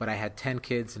 but I had 10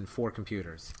 kids and 4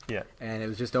 computers. Yeah. And it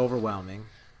was just overwhelming.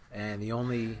 And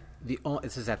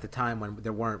this is at the time when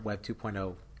there weren't Web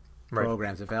 2.0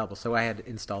 programs available, so I had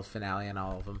installed Finale on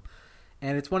all of them.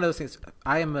 And it's one of those things.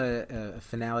 I am a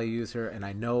Finale user, and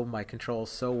I know my controls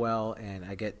so well, and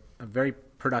I'm very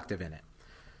productive in it.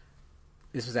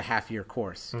 this was a half-year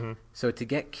course. So to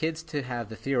get kids to have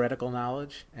the theoretical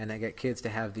knowledge and to get kids to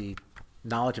have the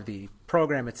knowledge of the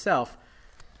program itself,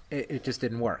 it just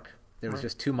didn't work. There was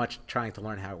just too much trying to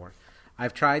learn how it worked.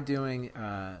 I've tried doing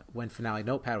when Finale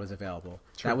Notepad was available.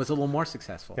 That was a little more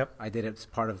successful. I did it as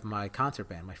part of my concert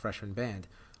band, my freshman band.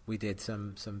 We did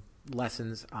some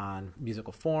lessons on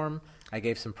musical form. I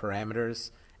gave some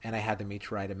parameters, and I had them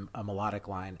each write a melodic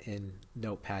line in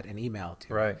Notepad and email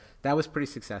to me. That was pretty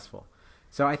successful.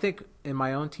 So I think in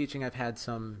my own teaching, I've had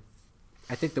some.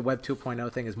 I think the Web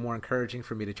 2.0 thing is more encouraging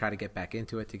for me to try to get back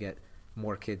into it, to get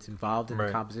more kids involved in the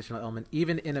compositional element,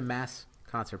 even in a mass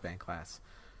concert band class.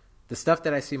 The stuff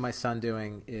that I see my son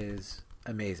doing is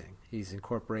amazing. He's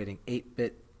incorporating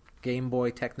 8-bit Game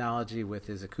Boy technology with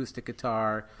his acoustic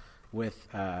guitar, with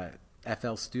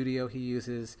FL Studio he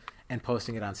uses, and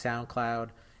posting it on SoundCloud.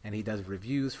 And he does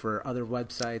reviews for other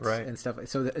websites and stuff.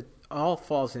 So it all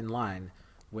falls in line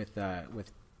with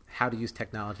how to use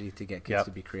technology to get kids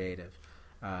to be creative.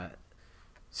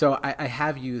 So I've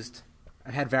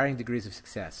had varying degrees of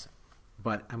success,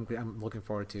 but I'm looking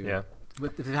forward to.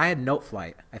 If I had Note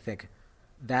Flight, I think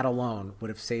that alone would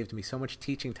have saved me so much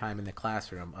teaching time in the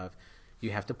classroom. Of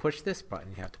you have to push this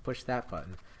button, you have to push that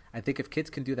button. I think if kids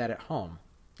can do that at home,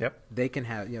 they can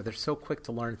have. They're so quick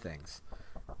to learn things.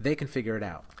 They can figure it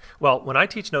out. Well, when I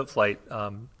teach Note Flight,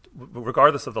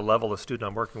 regardless of the level of student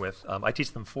I'm working with, I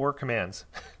teach them 4 commands.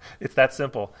 It's that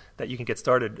simple that you can get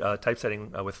started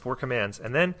typesetting with 4 commands.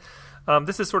 And then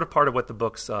this is sort of part of what the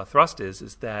book's thrust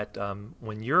is that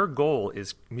when your goal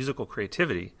is musical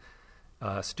creativity,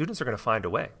 students are going to find a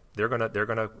way. They're going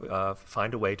to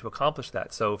find a way to accomplish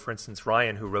that. So, for instance,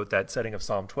 Ryan, who wrote that setting of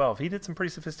Psalm 12, he did some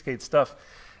pretty sophisticated stuff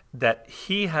that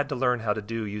he had to learn how to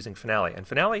do using Finale. And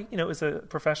Finale, is a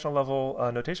professional level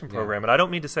notation program. And I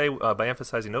don't mean to say by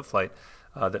emphasizing Note Flight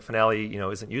that Finale,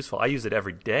 isn't useful. I use it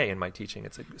every day in my teaching.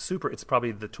 It's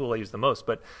probably the tool I use the most.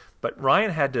 But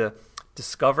Ryan had to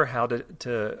discover how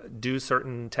to do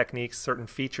certain techniques, certain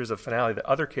features of Finale that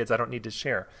other kids I don't need to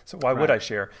share. So why would I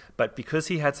share? But because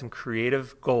he had some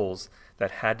creative goals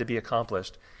that had to be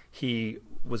accomplished, he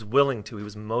was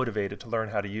motivated to learn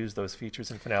how to use those features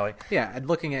in Finale. Yeah, and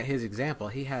looking at his example,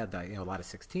 he had a lot of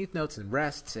 16th notes and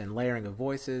rests and layering of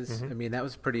voices. I mean, that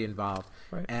was pretty involved.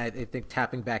 And I think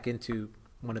tapping back into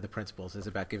one of the principles is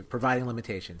about providing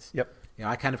limitations.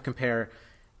 I kind of compare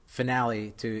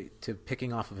Finale to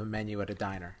picking off of a menu at a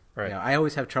diner. I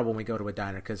always have trouble when we go to a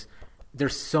diner because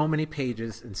there's so many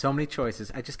pages and so many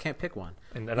choices. I just can't pick one.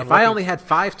 And if I only had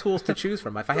 5 tools to choose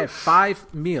from, if I had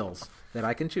 5 meals that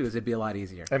I can choose, it'd be a lot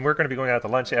easier. And we're going to be going out to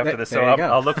lunch after this, so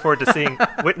I'll look forward to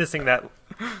witnessing that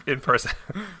in person.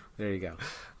 There you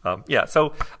go.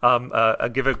 So I'll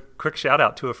give a quick shout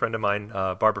out to a friend of mine,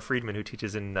 Barbara Friedman, who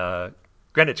teaches in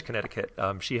Greenwich, Connecticut.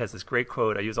 She has this great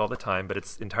quote I use all the time, but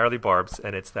it's entirely Barb's,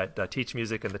 and it's that teach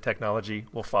music and the technology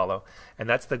will follow. And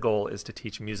that's the goal, is to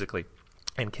teach musically.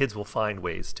 And kids will find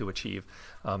ways to achieve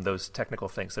those technical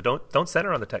things. So don't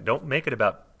center on the tech. Don't make it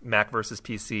about Mac versus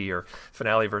PC or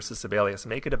Finale versus Sibelius.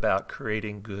 Make it about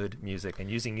creating good music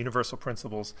and using universal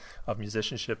principles of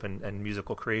musicianship and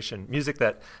musical creation. Music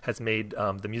that has made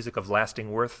the music of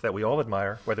lasting worth that we all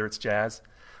admire, whether it's jazz,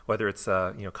 whether it's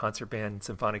concert band,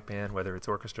 symphonic band, whether it's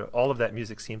orchestra. All of that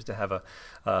music seems to have a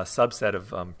subset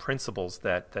of principles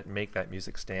that make that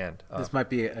music stand. This might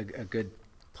be a good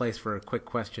place for a quick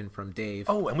question from Dave.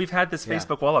 Oh, and we've had this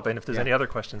Facebook wall up, and if there's any other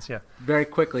questions, Very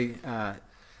quickly,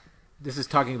 this is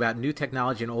talking about new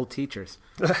technology and old teachers.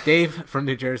 Dave from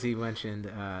New Jersey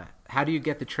mentioned, how do you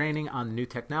get the training on the new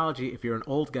technology if you're an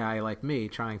old guy like me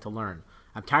trying to learn?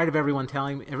 I'm tired of everyone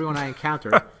I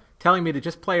encounter telling me to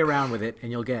just play around with it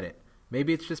and you'll get it.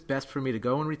 Maybe it's just best for me to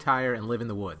go and retire and live in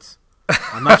the woods.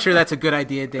 I'm not sure that's a good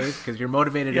idea, Dave, because you're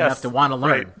motivated enough to want to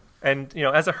learn. Right. And,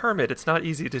 as a hermit, it's not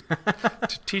easy to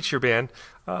teach your band.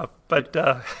 But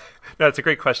no, it's a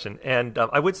great question. And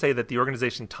I would say that the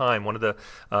organization Time, one of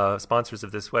the sponsors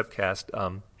of this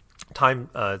webcast, Time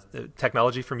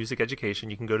Technology for Music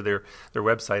Education, you can go to their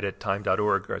website at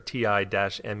time.org or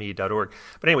ti-me.org.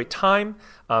 But anyway, Time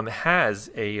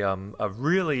has a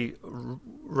really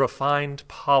refined,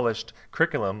 polished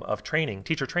curriculum of training,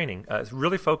 teacher training. It's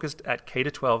really focused at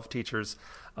K-12 teachers,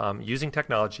 using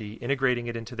technology, integrating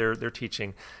it into their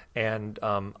teaching. And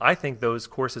I think those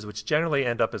courses, which generally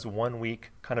end up as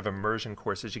 1-week kind of immersion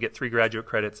courses, you get 3 graduate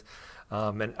credits.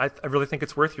 And I really think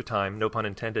it's worth your time, no pun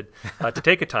intended, to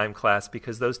take a Time class,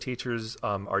 because those teachers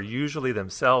are usually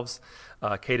themselves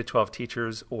K-12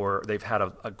 teachers, or they've had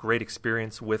a great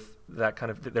experience with that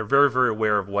kind of, they're very, very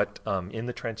aware of what in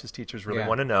the trenches teachers really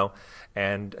want to know.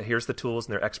 And here's the tools,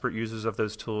 and they're expert users of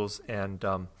those tools. And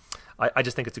I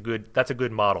just think that's a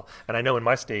good model. And I know in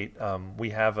my state, we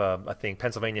have a thing,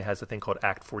 Pennsylvania has a thing called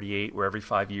Act 48, where every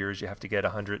 5 years you have to get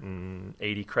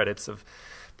 180 credits of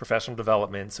professional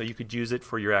development. So you could use it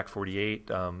for your Act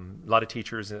 48. A lot of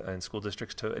teachers and school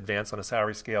districts to advance on a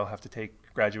salary scale have to take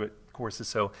graduate courses.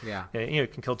 So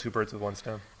it can kill two birds with one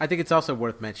stone. I think it's also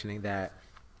worth mentioning that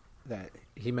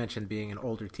he mentioned being an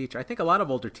older teacher. I think a lot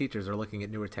of older teachers are looking at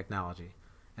newer technology.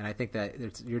 And I think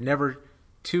that you're never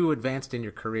too advanced in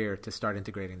your career to start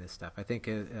integrating this stuff. I think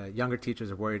younger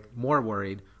teachers are more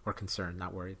worried or concerned,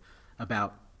 not worried,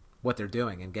 about what they're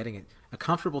doing and getting it. A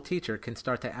comfortable teacher can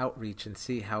start to outreach and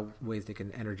see how ways they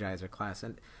can energize their class.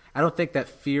 And I don't think that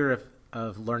fear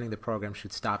of learning the program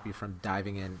should stop you from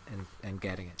diving in and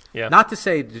getting it. Yeah. Not to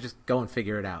say to just go and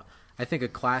figure it out. I think a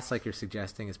class like you're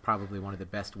suggesting is probably one of the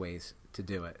best ways to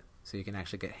do it, so you can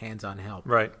actually get hands-on help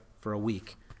for a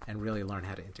week and really learn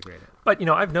how to integrate it. But,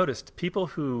 I've noticed people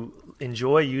who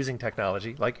enjoy using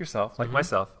technology, like yourself, like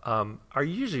myself, are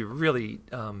usually really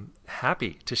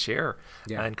happy to share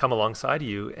and come alongside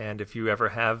you. And if you ever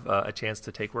have a chance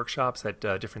to take workshops at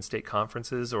different state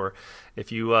conferences, or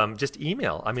if you just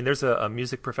email, there's a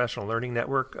music professional learning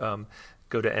network.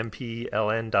 Go to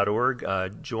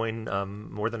mpln.org, join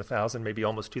more than 1,000, maybe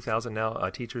almost 2,000 now,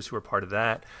 teachers who are part of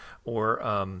that.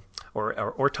 Or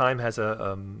Time has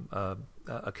a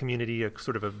community, a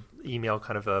sort of a email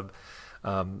kind of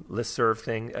a listserv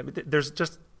thing. There's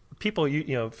just people,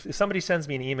 if somebody sends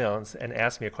me an email and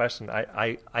asks me a question,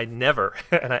 I never,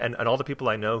 and all the people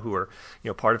I know who are,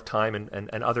 part of Time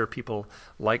and other people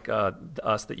like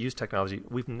us that use technology,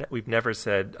 we've never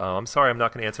said, I'm sorry, I'm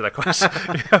not going to answer that question.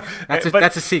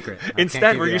 That's a secret.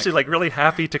 Instead, we're usually like really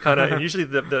happy to kind of, and usually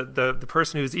the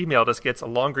person who's emailed us gets a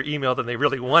longer email than they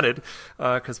really wanted,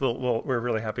 because we're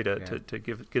really happy to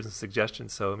give some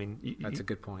suggestions. So, that's a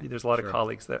good point. There's a lot of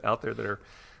colleagues out there that are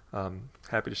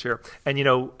happy to share. And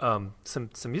some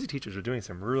music teachers are doing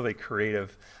some really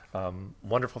creative,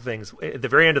 wonderful things. At the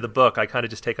very end of the book, I kind of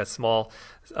just take a small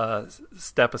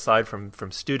step aside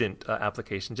from student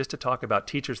application just to talk about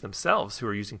teachers themselves who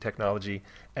are using technology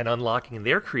and unlocking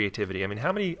their creativity.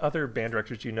 How many other band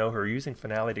directors do you know who are using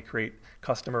Finale to create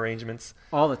custom arrangements?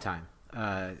 All the time.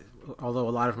 Although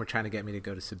a lot of them are trying to get me to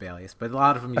go to Sibelius, but a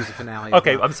lot of them use Finale.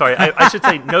 Okay, I'm sorry. I should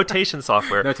say notation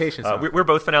software. Notation software. We're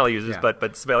both Finale users,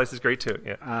 but Sibelius is great too.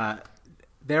 Yeah.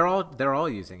 They're all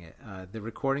using it. The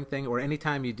recording thing, or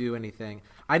anytime you do anything.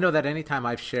 I know that anytime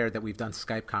I've shared that we've done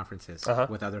Skype conferences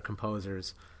with other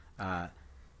composers,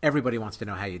 everybody wants to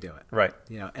know how you do it. Right.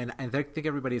 And I think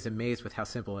everybody is amazed with how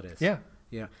simple it is.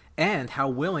 Yeah. And how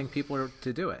willing people are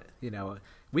to do it.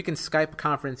 We can Skype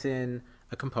conference in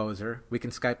a composer. We can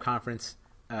Skype conference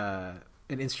an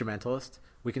instrumentalist.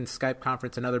 We can Skype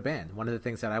conference another band. One of the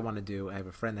things that I want to do, I have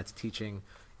a friend that's teaching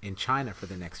in China for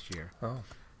the next year. Oh.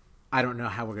 I don't know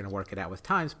how we're going to work it out with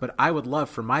times, but I would love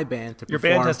for my band to Your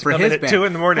perform band has to for come his in at band. 2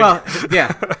 in the morning. Well,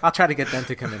 yeah, I'll try to get them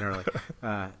to come in early.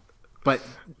 But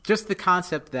just the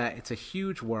concept that it's a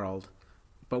huge world,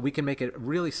 but we can make it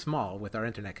really small with our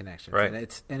internet connection. Right.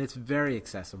 And it's very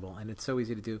accessible, and it's so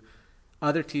easy to do.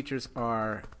 Other teachers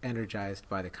are energized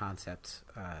by the concepts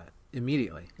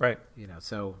immediately. Right.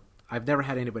 So I've never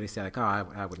had anybody say like, "Oh,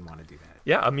 I wouldn't want to do that."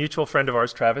 Yeah, a mutual friend of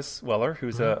ours, Travis Weller,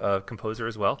 who's a composer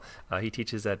as well. He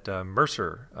teaches at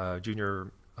Mercer Junior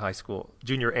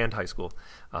and high school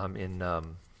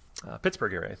in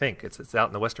Pittsburgh area, I think. It's out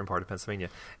in the western part of Pennsylvania,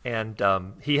 and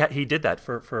he did that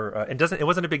for and it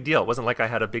wasn't a big deal. It wasn't like I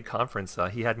had a big conference.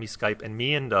 He had me Skype, and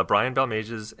me and Brian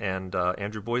Balmages and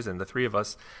Andrew Boysen, the three of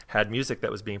us, had music that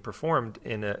was being performed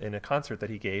in a concert that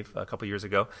he gave a couple years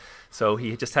ago. So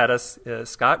he just had us,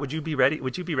 Scott, would you be ready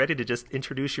to just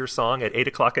introduce your song at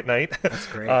 8:00 at night? That's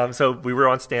great. So we were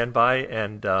on standby,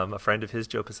 and a friend of his,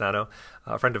 Joe Pisano,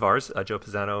 a friend of ours, Joe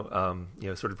Pisano,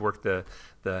 sort of worked the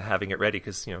having it ready,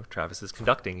 because Travis is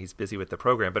conducting, he's busy with the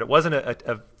program, but it wasn't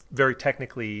a very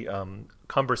technically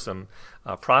cumbersome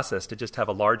process to just have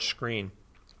a large screen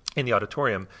in the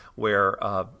auditorium where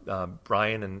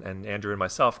Brian and Andrew and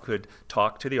myself could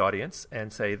talk to the audience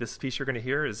and say, this piece you're going to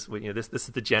hear is this is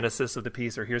the genesis of the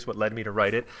piece, or here's what led me to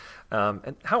write it.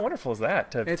 And how wonderful is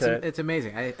that? It's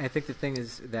amazing. I think the thing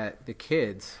is that the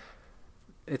kids,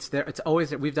 it's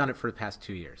always, we've done it for the past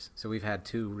 2 years, so we've had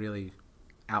 2 really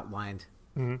outlined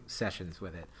sessions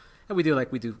with it, and we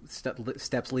do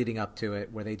steps leading up to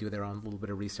it where they do their own little bit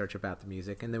of research about the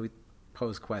music, and then we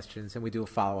pose questions and we do a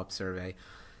follow-up survey.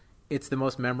 It's the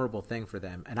most memorable thing for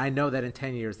them, and I know that in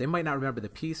 10 years they might not remember the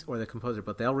piece or the composer,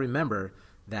 but they'll remember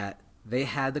that they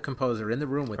had the composer in the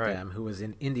room with them who was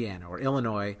in Indiana or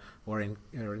Illinois or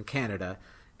in Canada,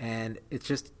 and it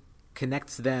just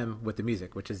connects them with the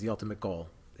music, which is the ultimate goal.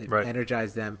 It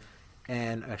energizes them.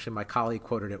 And actually, my colleague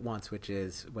quoted it once, which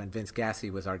is when Vince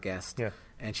Gassi was our guest. Yeah.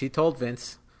 And she told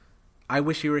Vince, "I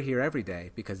wish you were here every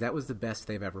day because that was the best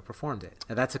they've ever performed it."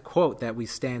 And that's a quote that we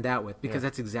stand out with because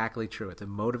that's exactly true. It's a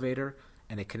motivator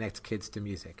and it connects kids to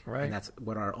music. Right. And that's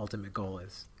what our ultimate goal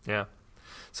is. Yeah.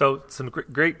 So some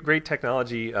great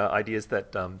technology ideas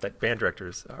that that band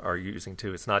directors are using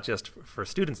too. It's not just for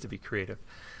students to be creative.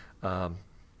 I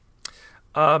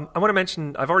want to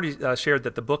mention, I've already shared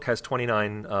that the book has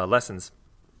 29 lessons.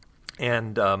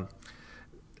 And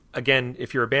again,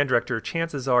 if you're a band director,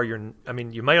 chances are you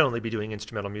might only be doing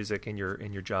instrumental music in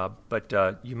your job, but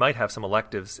you might have some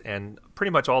electives, and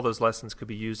pretty much all those lessons could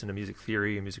be used in a music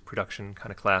theory, a music production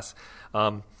kind of class.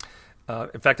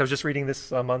 In fact, I was just reading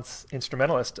this month's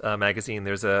Instrumentalist magazine.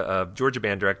 There's a Georgia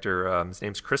band director. His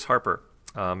name's Chris Harper.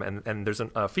 And there's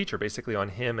a feature basically on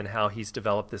him and how he's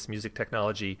developed this music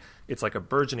technology. It's like a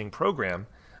burgeoning program.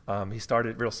 He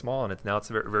started real small, and now it's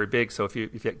very, very big. So if you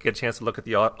get a chance to look at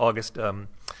the August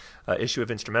issue of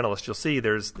Instrumentalist, you'll see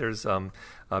there's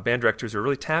band directors who are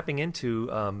really tapping into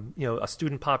a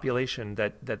student population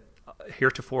that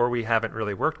heretofore we haven't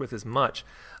really worked with as much.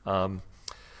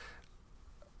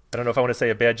 I don't know if I want to say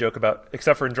a bad joke about,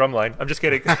 except for in drumline. I'm just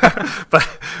kidding.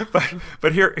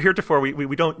 but heretofore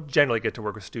we don't generally get to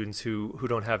work with students who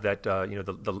don't have that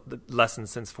the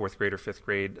lessons since fourth grade or fifth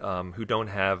grade, who don't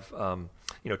have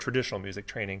traditional music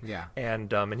training. Yeah.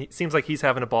 And it seems like he's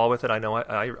having a ball with it. I know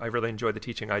I really enjoy the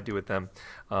teaching I do with them.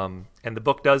 And the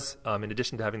book does, in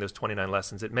addition to having those 29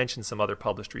 lessons, it mentions some other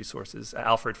published resources.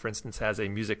 Alfred, for instance, has a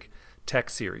music tech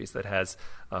series that has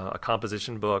a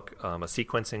composition book, a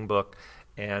sequencing book,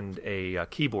 and a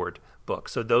keyboard book.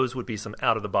 So those would be some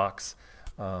out-of-the-box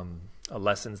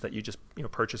lessons that you just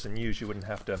purchase and use. You wouldn't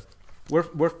have to.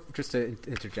 We're just to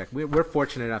interject. We're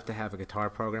fortunate enough to have a guitar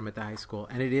program at the high school,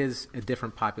 and it is a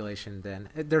different population than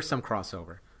there's some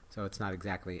crossover, so it's not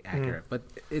exactly accurate, but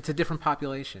it's a different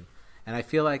population, and I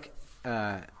feel like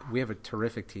we have a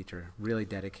terrific teacher, really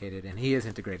dedicated, and he is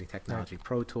integrating technology, right.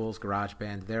 Pro Tools,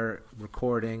 GarageBand. They're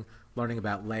recording, learning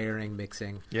about layering,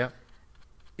 mixing. Yeah.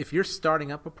 If you're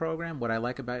starting up a program, what I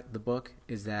like about the book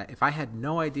is that if I had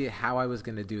no idea how I was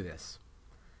going to do this,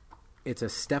 it's a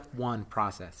step one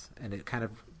process, and it kind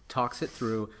of talks it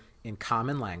through in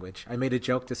common language. I made a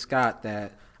joke to Scott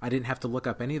that I didn't have to look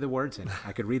up any of the words in it.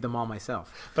 I could read them all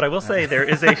myself. But I will say there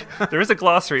is a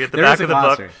glossary at the back of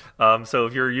the book. So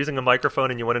if you're using a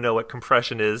microphone and you want to know what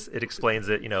compression is, it explains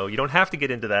it. You don't have to get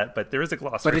into that, but there is a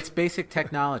glossary. But it's basic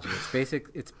technology. It's basic.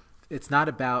 It's not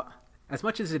about, as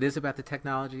much as it is about the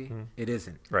technology, it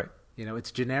isn't. Right.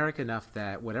 It's generic enough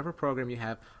that whatever program you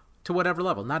have, to whatever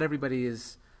level, not everybody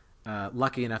is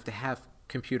lucky enough to have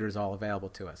computers all available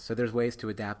to us. So there's ways to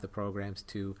adapt the programs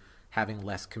to having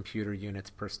less computer units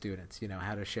per student,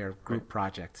 how to share group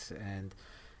projects. And,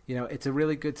 it's a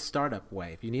really good startup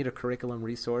way. If you need a curriculum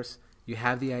resource, you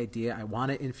have the idea, I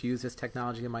want to infuse this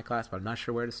technology in my class, but I'm not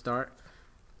sure where to start.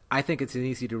 I think it's an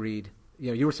easy to read.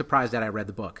 You were surprised that I read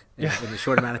the book in the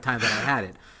short amount of time that I had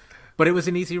it. But it was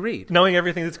an easy read. Knowing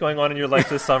everything that's going on in your life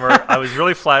this summer, I was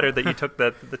really flattered that you took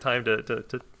the time to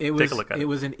take a look at it. It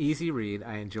was an easy read.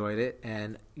 I enjoyed it.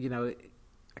 And,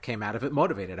 I came out of it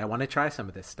motivated. I want to try some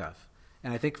of this stuff.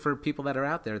 And I think for people that are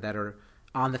out there that are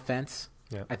on the fence,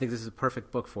 I think this is a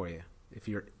perfect book for you. If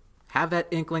you have that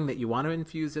inkling that you want to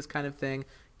infuse this kind of thing,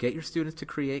 get your students to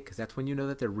create, because that's when you know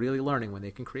that they're really learning, when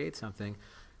they can create something.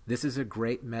 This is a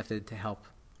great method to help.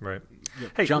 Right.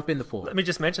 Hey, jump in the pool. Let me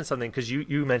just mention something, because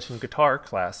you mentioned guitar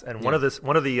class, and one of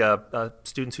the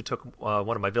students who took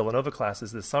one of my Villanova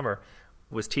classes this summer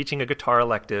was teaching a guitar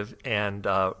elective and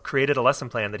created a lesson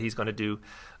plan that he's going to do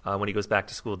when he goes back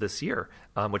to school this year,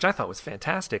 which I thought was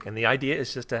fantastic. And the idea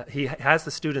is just he has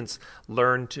the students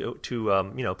learn to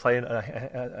play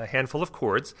a handful of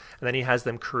chords, and then he has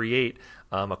them create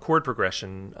a chord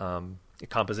progression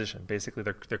composition. Basically,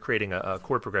 they're creating a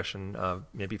chord progression,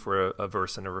 maybe for a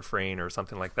verse and a refrain or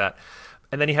something like that.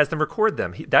 And then he has them record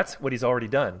them. That's what he's already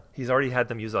done. He's already had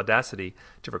them use Audacity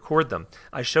to record them.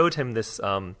 I showed him this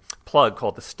plug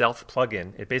called the Stealth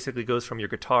plugin. It basically goes from your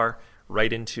guitar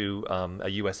right into a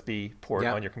USB port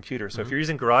on your computer. So if you're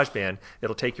using GarageBand,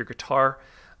 it'll take your guitar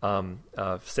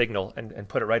signal and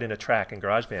put it right in a track in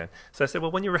GarageBand. So I said,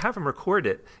 well, when you have them record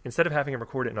it, instead of having them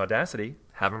record it in Audacity,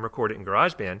 have them record it in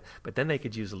GarageBand, but then they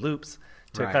could use loops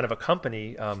to kind of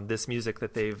accompany this music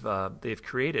that they've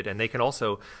created. And they can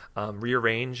also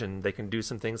rearrange, and they can do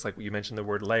some things like you mentioned the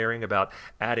word layering, about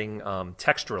adding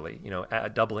texturally,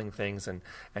 doubling things and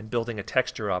building a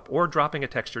texture up or dropping a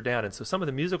texture down. And so some of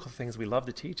the musical things we love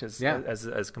to teach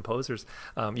as composers,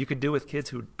 you could do with kids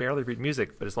who barely read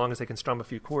music, but as long as they can strum a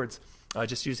few chords,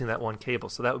 just using that one cable.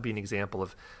 So that would be an example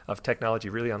of technology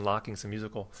really unlocking some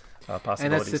musical possibilities.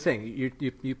 And that's the thing.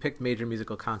 You picked major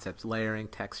musical concepts: layering,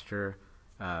 texture,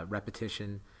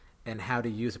 repetition, and how to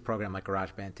use a program like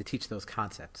GarageBand to teach those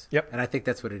concepts. Yep. And I think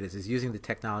that's what it is using the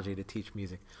technology to teach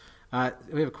music.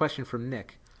 We have a question from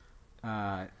Nick.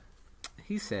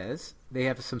 He says they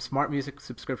have some smart music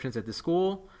subscriptions at the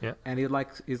school, and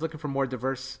he's looking for more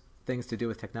diverse things to do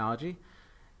with technology.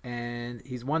 And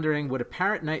he's wondering, would a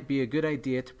parent night be a good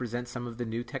idea to present some of the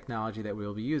new technology that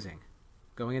we'll be using?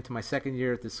 Going into my second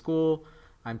year at the school,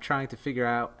 I'm trying to figure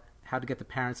out how to get the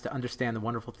parents to understand the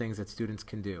wonderful things that students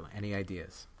can do. Any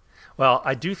ideas? Well,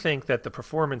 I do think that the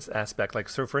performance aspect,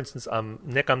 so for instance,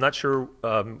 Nick, I'm not sure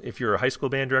if you're a high school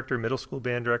band director, middle school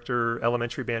band director,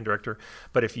 elementary band director,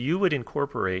 but if you would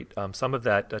incorporate some of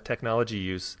that technology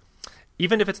use,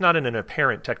 even if it's not in an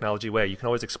apparent technology way, you can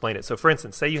always explain it. So for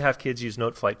instance, say you have kids use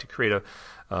Noteflight to create a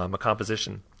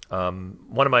composition.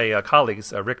 One of my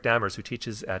colleagues, Rick Dammers, who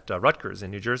teaches at Rutgers in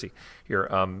New Jersey here,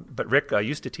 but Rick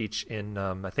used to teach in,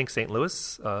 I think, St.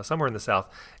 Louis, somewhere in the South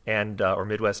or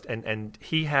Midwest, and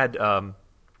he had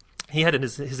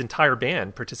his entire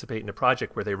band participate in a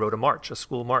project where they wrote a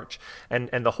school march.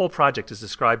 And the whole project is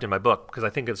described in my book because I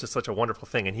think it's just such a wonderful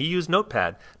thing. And he used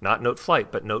Notepad, not Noteflight,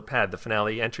 but Notepad, the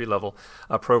Finale entry-level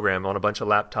program on a bunch of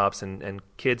laptops, and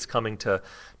kids coming to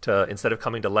instead of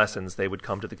coming to lessons, they would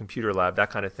come to the computer lab,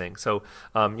 that kind of thing. So,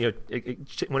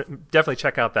 definitely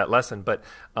check out that lesson. But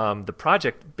the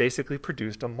project basically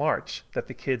produced a march that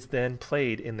the kids then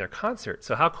played in their concert.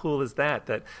 So how cool is that?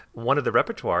 That one of the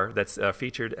repertoire that's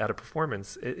featured at a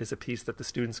performance is a piece that the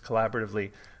students collaboratively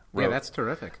wrote. Yeah, that's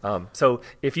terrific. So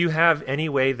if you have any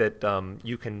way that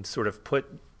you can sort of put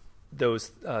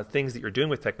those things that you're doing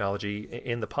with technology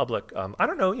in the public, I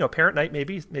don't know, parent night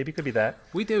maybe could be that.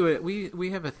 We do it.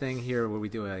 We have a thing here where we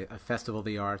do a festival of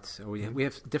the arts. Or we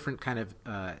have different kind of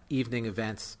evening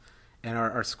events, and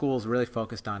our school's really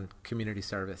focused on community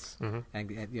service.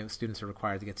 And students are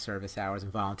required to get service hours,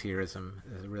 and volunteerism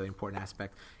is a really important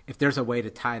aspect. If there's a way to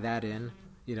tie that in,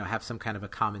 have some kind of a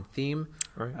common theme,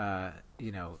 right.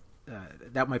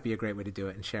 That might be a great way to do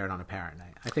it and share it on a parent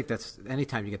night. I think that's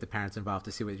anytime you get the parents involved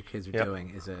to see what your kids are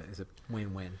doing is a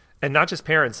win-win. And not just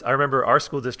parents. I remember our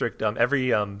school district,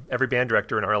 every band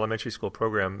director in our elementary school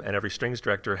program and every strings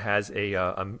director has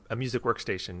a music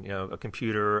workstation, a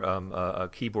computer, a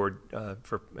keyboard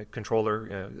for a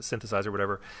controller, synthesizer,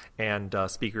 whatever, and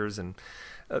speakers. And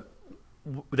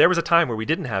there was a time where we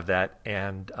didn't have that,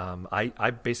 and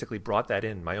I basically brought that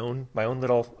in my own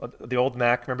little the old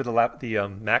Mac. Remember the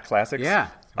Mac Classics? Yeah.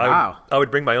 Wow. I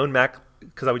would bring my own Mac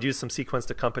because I would use some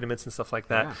sequenced accompaniments and stuff like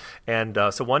that. Yeah.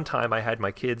 And so one time I had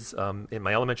my kids in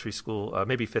my elementary school,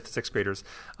 maybe 5th, 6th graders,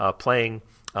 playing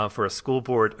for a school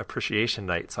board appreciation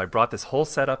night. So I brought this whole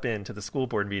setup into the school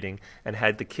board meeting and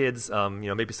had the kids,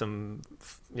 maybe some,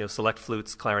 select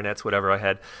flutes, clarinets, whatever I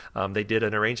had. They did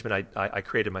an arrangement. I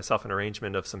created myself an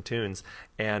arrangement of some tunes,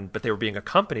 but they were being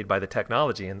accompanied by the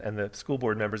technology. And the school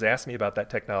board members asked me about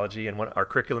that technology, and our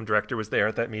curriculum director was there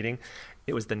at that meeting.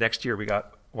 It was the next year we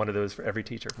got one of those for every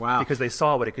teacher. Wow. Because they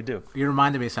saw what it could do. You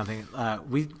reminded me of something.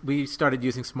 We started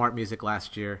using smart music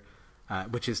last year,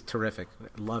 which is terrific.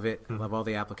 Love it. I love all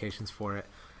the applications for it.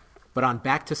 But on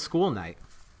back to school night,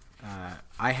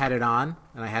 I had it on,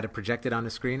 and I had it projected on the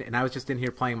screen, and I was just in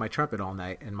here playing my trumpet all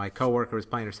night, and my coworker was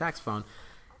playing her saxophone.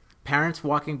 Parents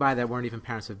walking by that weren't even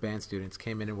parents of band students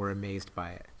came in and were amazed by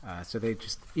it. So they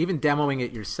just, even demoing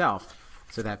it yourself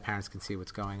so that parents can see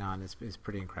what's going on is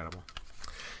pretty incredible.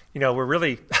 We're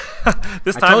really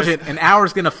this time. I told you, an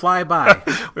hour's going to fly by.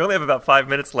 We only have about 5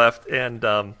 minutes left, and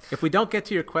if we don't get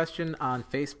to your question on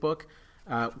Facebook,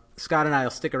 Scott and I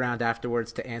will stick around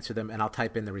afterwards to answer them, and I'll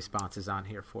type in the responses on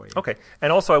here for you. Okay.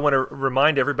 And also I want to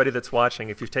remind everybody that's watching,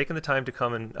 if you've taken the time to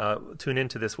come and tune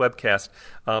into this webcast,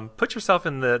 put yourself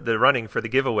in the running for the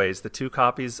giveaways, the 2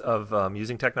 copies of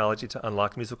Using Technology to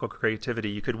Unlock Musical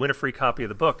Creativity. You could win a free copy of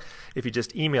the book if you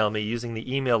just email me using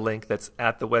the email link that's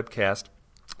at the webcast.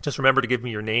 Just remember to give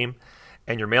me your name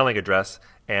and your mailing address,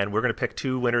 and we're going to pick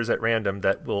 2 winners at random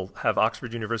that will have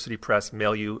Oxford University Press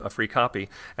mail you a free copy.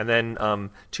 And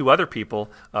then 2 other people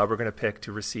we're going to pick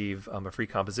to receive a free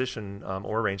composition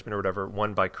or arrangement or whatever,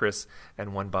 one by Chris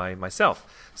and one by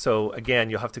myself. So again,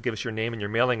 you'll have to give us your name and your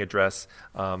mailing address,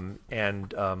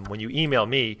 and when you email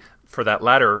me for that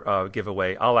latter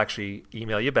giveaway, I'll actually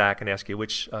email you back and ask you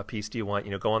which piece do you want.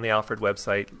 Go on the Alfred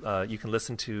website. You can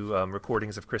listen to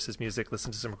recordings of Chris's music,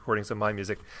 listen to some recordings of my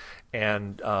music,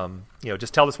 and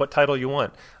just tell us what title you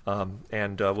want,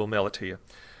 and we'll mail it to you.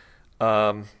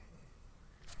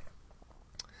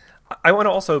 I want to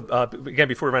also, again,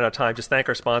 before we run out of time, just thank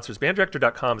our sponsors.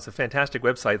 BandDirector.com is a fantastic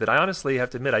website that I honestly have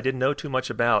to admit I didn't know too much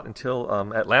about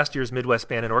until at last year's Midwest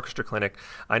Band and Orchestra Clinic.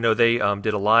 I know they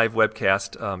did a live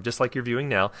webcast, just like you're viewing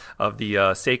now, of the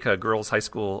Seika Girls High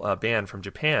School Band from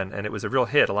Japan, and it was a real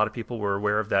hit. A lot of people were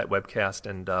aware of that webcast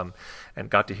and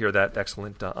got to hear that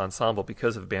excellent ensemble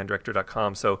because of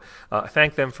BandDirector.com. So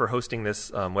thank them for hosting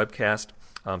this webcast.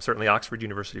 Certainly Oxford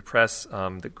University Press,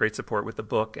 the great support with the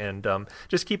book, and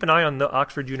just keep an eye on the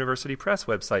Oxford University Press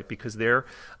website because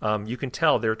you can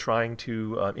tell they're trying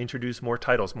to introduce more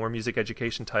titles, more music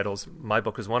education titles. My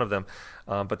book is one of them,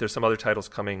 but there's some other titles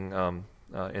coming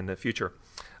in the future.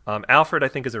 Alfred, I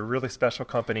think, is a really special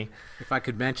company. If I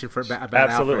could mention about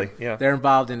Absolutely, Alfred, yeah. They're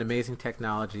involved in amazing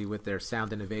technology with their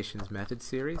Sound Innovations Method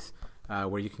series,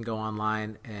 where you can go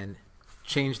online and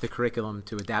change the curriculum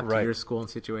to adapt to your school and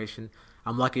situation.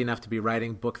 I'm lucky enough to be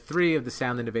writing book 3 of the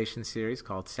Sound Innovation series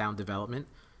called Sound Development.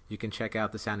 You can check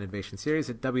out the Sound Innovation series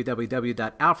at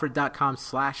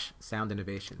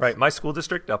www.alfred.com/soundinnovations. Right. My school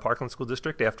district, Parkland School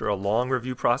District, after a long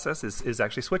review process, is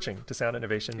actually switching to Sound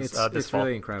Innovations this fall. It's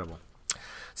really incredible.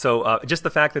 So just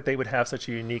the fact that they would have such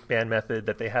a unique band method,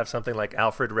 that they have something like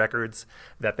Alfred Records,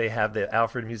 that they have the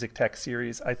Alfred Music Tech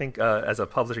series, I think as a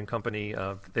publishing company,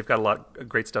 they've got a lot of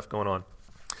great stuff going on.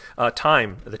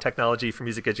 Time, the technology for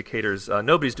music educators.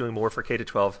 Nobody's doing more for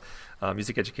K-12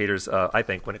 music educators, I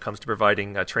think, when it comes to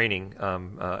providing training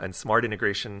and smart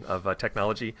integration of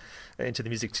technology into the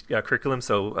music curriculum.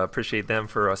 So appreciate them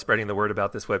for spreading the word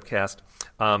about this webcast.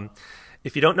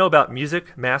 If you don't know about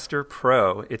Music Master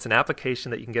Pro, it's an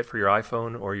application that you can get for your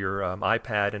iPhone or your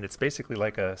iPad, and it's basically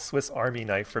like a Swiss Army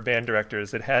knife for band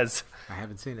directors. It has... I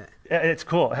haven't seen it. It's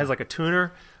cool. It has like a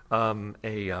tuner,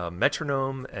 a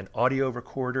metronome, an audio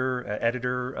recorder,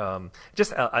 editor,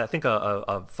 I think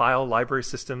a file library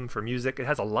system for music. It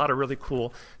has a lot of really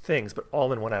cool things, but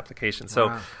all in one application.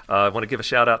 So I want to give a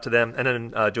shout out to them. And then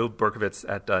Joe Berkovitz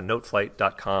at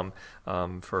noteflight.com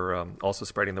for also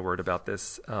spreading the word about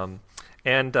this.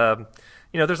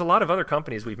 There's a lot of other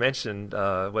companies we've mentioned,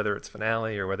 whether it's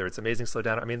Finale or whether it's Amazing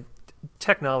Slowdown. I mean,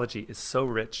 technology is so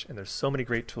rich, and there's so many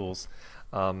great tools.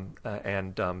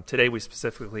 Today we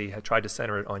specifically have tried to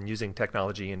center it on using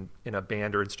technology in a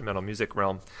band or instrumental music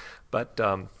realm. But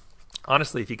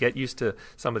honestly, if you get used to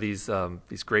some of these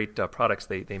great products,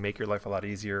 they make your life a lot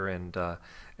easier and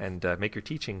make your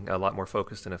teaching a lot more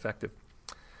focused and effective.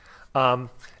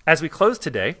 As we close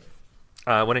today,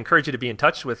 I want to encourage you to be in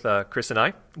touch with Chris and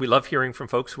I. We love hearing from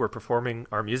folks who are performing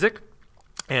our music.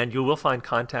 And you will find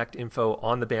contact info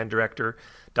on the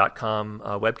banddirector.com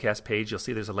webcast page. You'll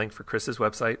see there's a link for Chris's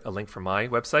website, a link for my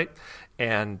website.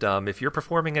 And if you're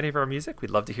performing any of our music,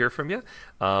 we'd love to hear from you.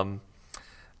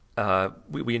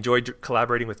 We enjoy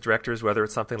collaborating with directors, whether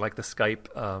it's something like the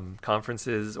Skype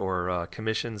conferences or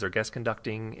commissions or guest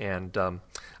conducting. And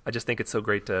I just think it's so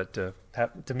great to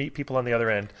meet people on the other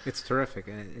end. It's terrific.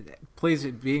 And please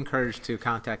be encouraged to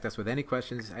contact us with any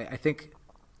questions. I think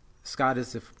Scott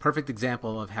is a perfect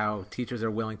example of how teachers are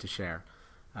willing to share.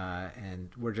 And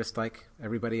we're just like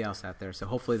everybody else out there. So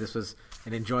hopefully this was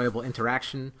an enjoyable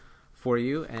interaction for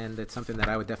you, and it's something that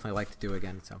I would definitely like to do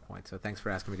again at some point. So thanks for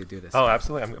asking me to do this. Oh,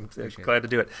 absolutely. I'm glad to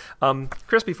do it.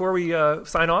 Chris, before we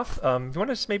sign off, do you want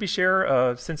to just maybe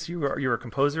share, since you're a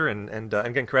composer, and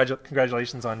again,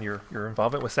 congratulations on your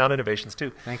involvement with Sound Innovations,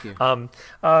 too. Thank you.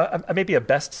 Maybe a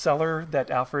bestseller that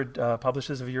Alfred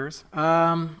publishes of yours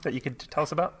that you could tell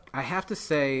us about? I have to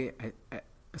say,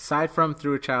 aside from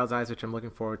Through a Child's Eyes, which I'm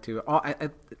looking forward to,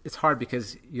 it's hard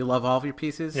because you love all of your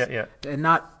pieces. Yeah. And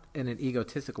not in an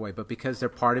egotistical way, but because they're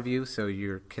part of you, so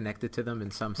you're connected to them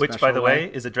in some special way. Which, by the way,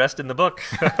 is addressed in the book.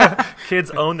 Kids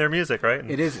own their music, right?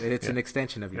 It is. It's an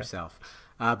extension of yourself.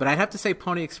 But I'd have to say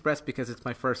Pony Express because it's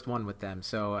my first one with them,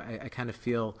 so I kind of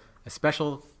feel a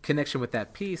special connection with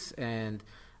that piece, and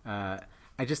I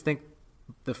just think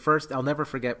I'll never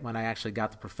forget when I actually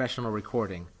got the professional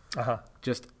recording,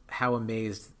 just how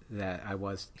amazed that I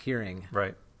was hearing.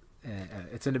 Right.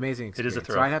 It's an amazing experience. It is a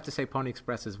thrill. So I'd have to say Pony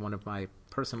Express is one of my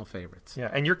personal favorites. Yeah,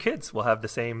 and your kids will have the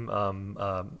same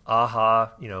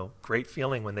aha, great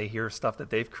feeling when they hear stuff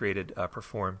that they've created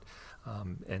performed,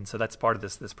 and so that's part of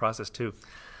this process too.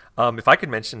 If I could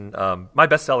mention, my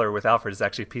bestseller with Alfred is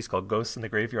actually a piece called Ghosts in the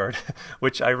Graveyard,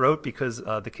 which I wrote because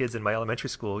the kids in my elementary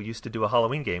school used to do a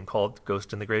Halloween game called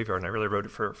Ghost in the Graveyard, and I really wrote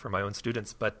it for my own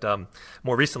students. But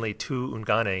more recently, Tu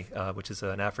Ungane, which is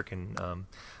an African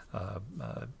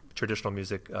traditional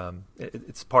music.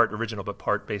 It's part original, but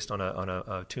part based on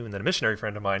a tune that a missionary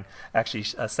friend of mine actually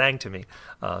sang to me.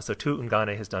 So Tu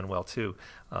Ungane has done well too.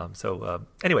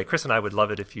 Anyway, Chris and I would love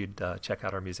it if you'd check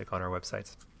out our music on our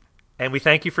websites. And we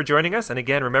thank you for joining us. And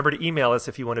again, remember to email us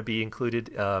if you want to be included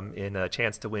in a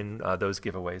chance to win those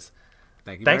giveaways.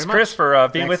 Thanks, Chris, for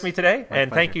being with me today. My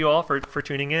and pleasure. thank you all for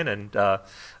tuning in. And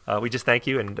we just thank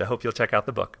you and hope you'll check out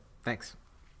the book. Thanks.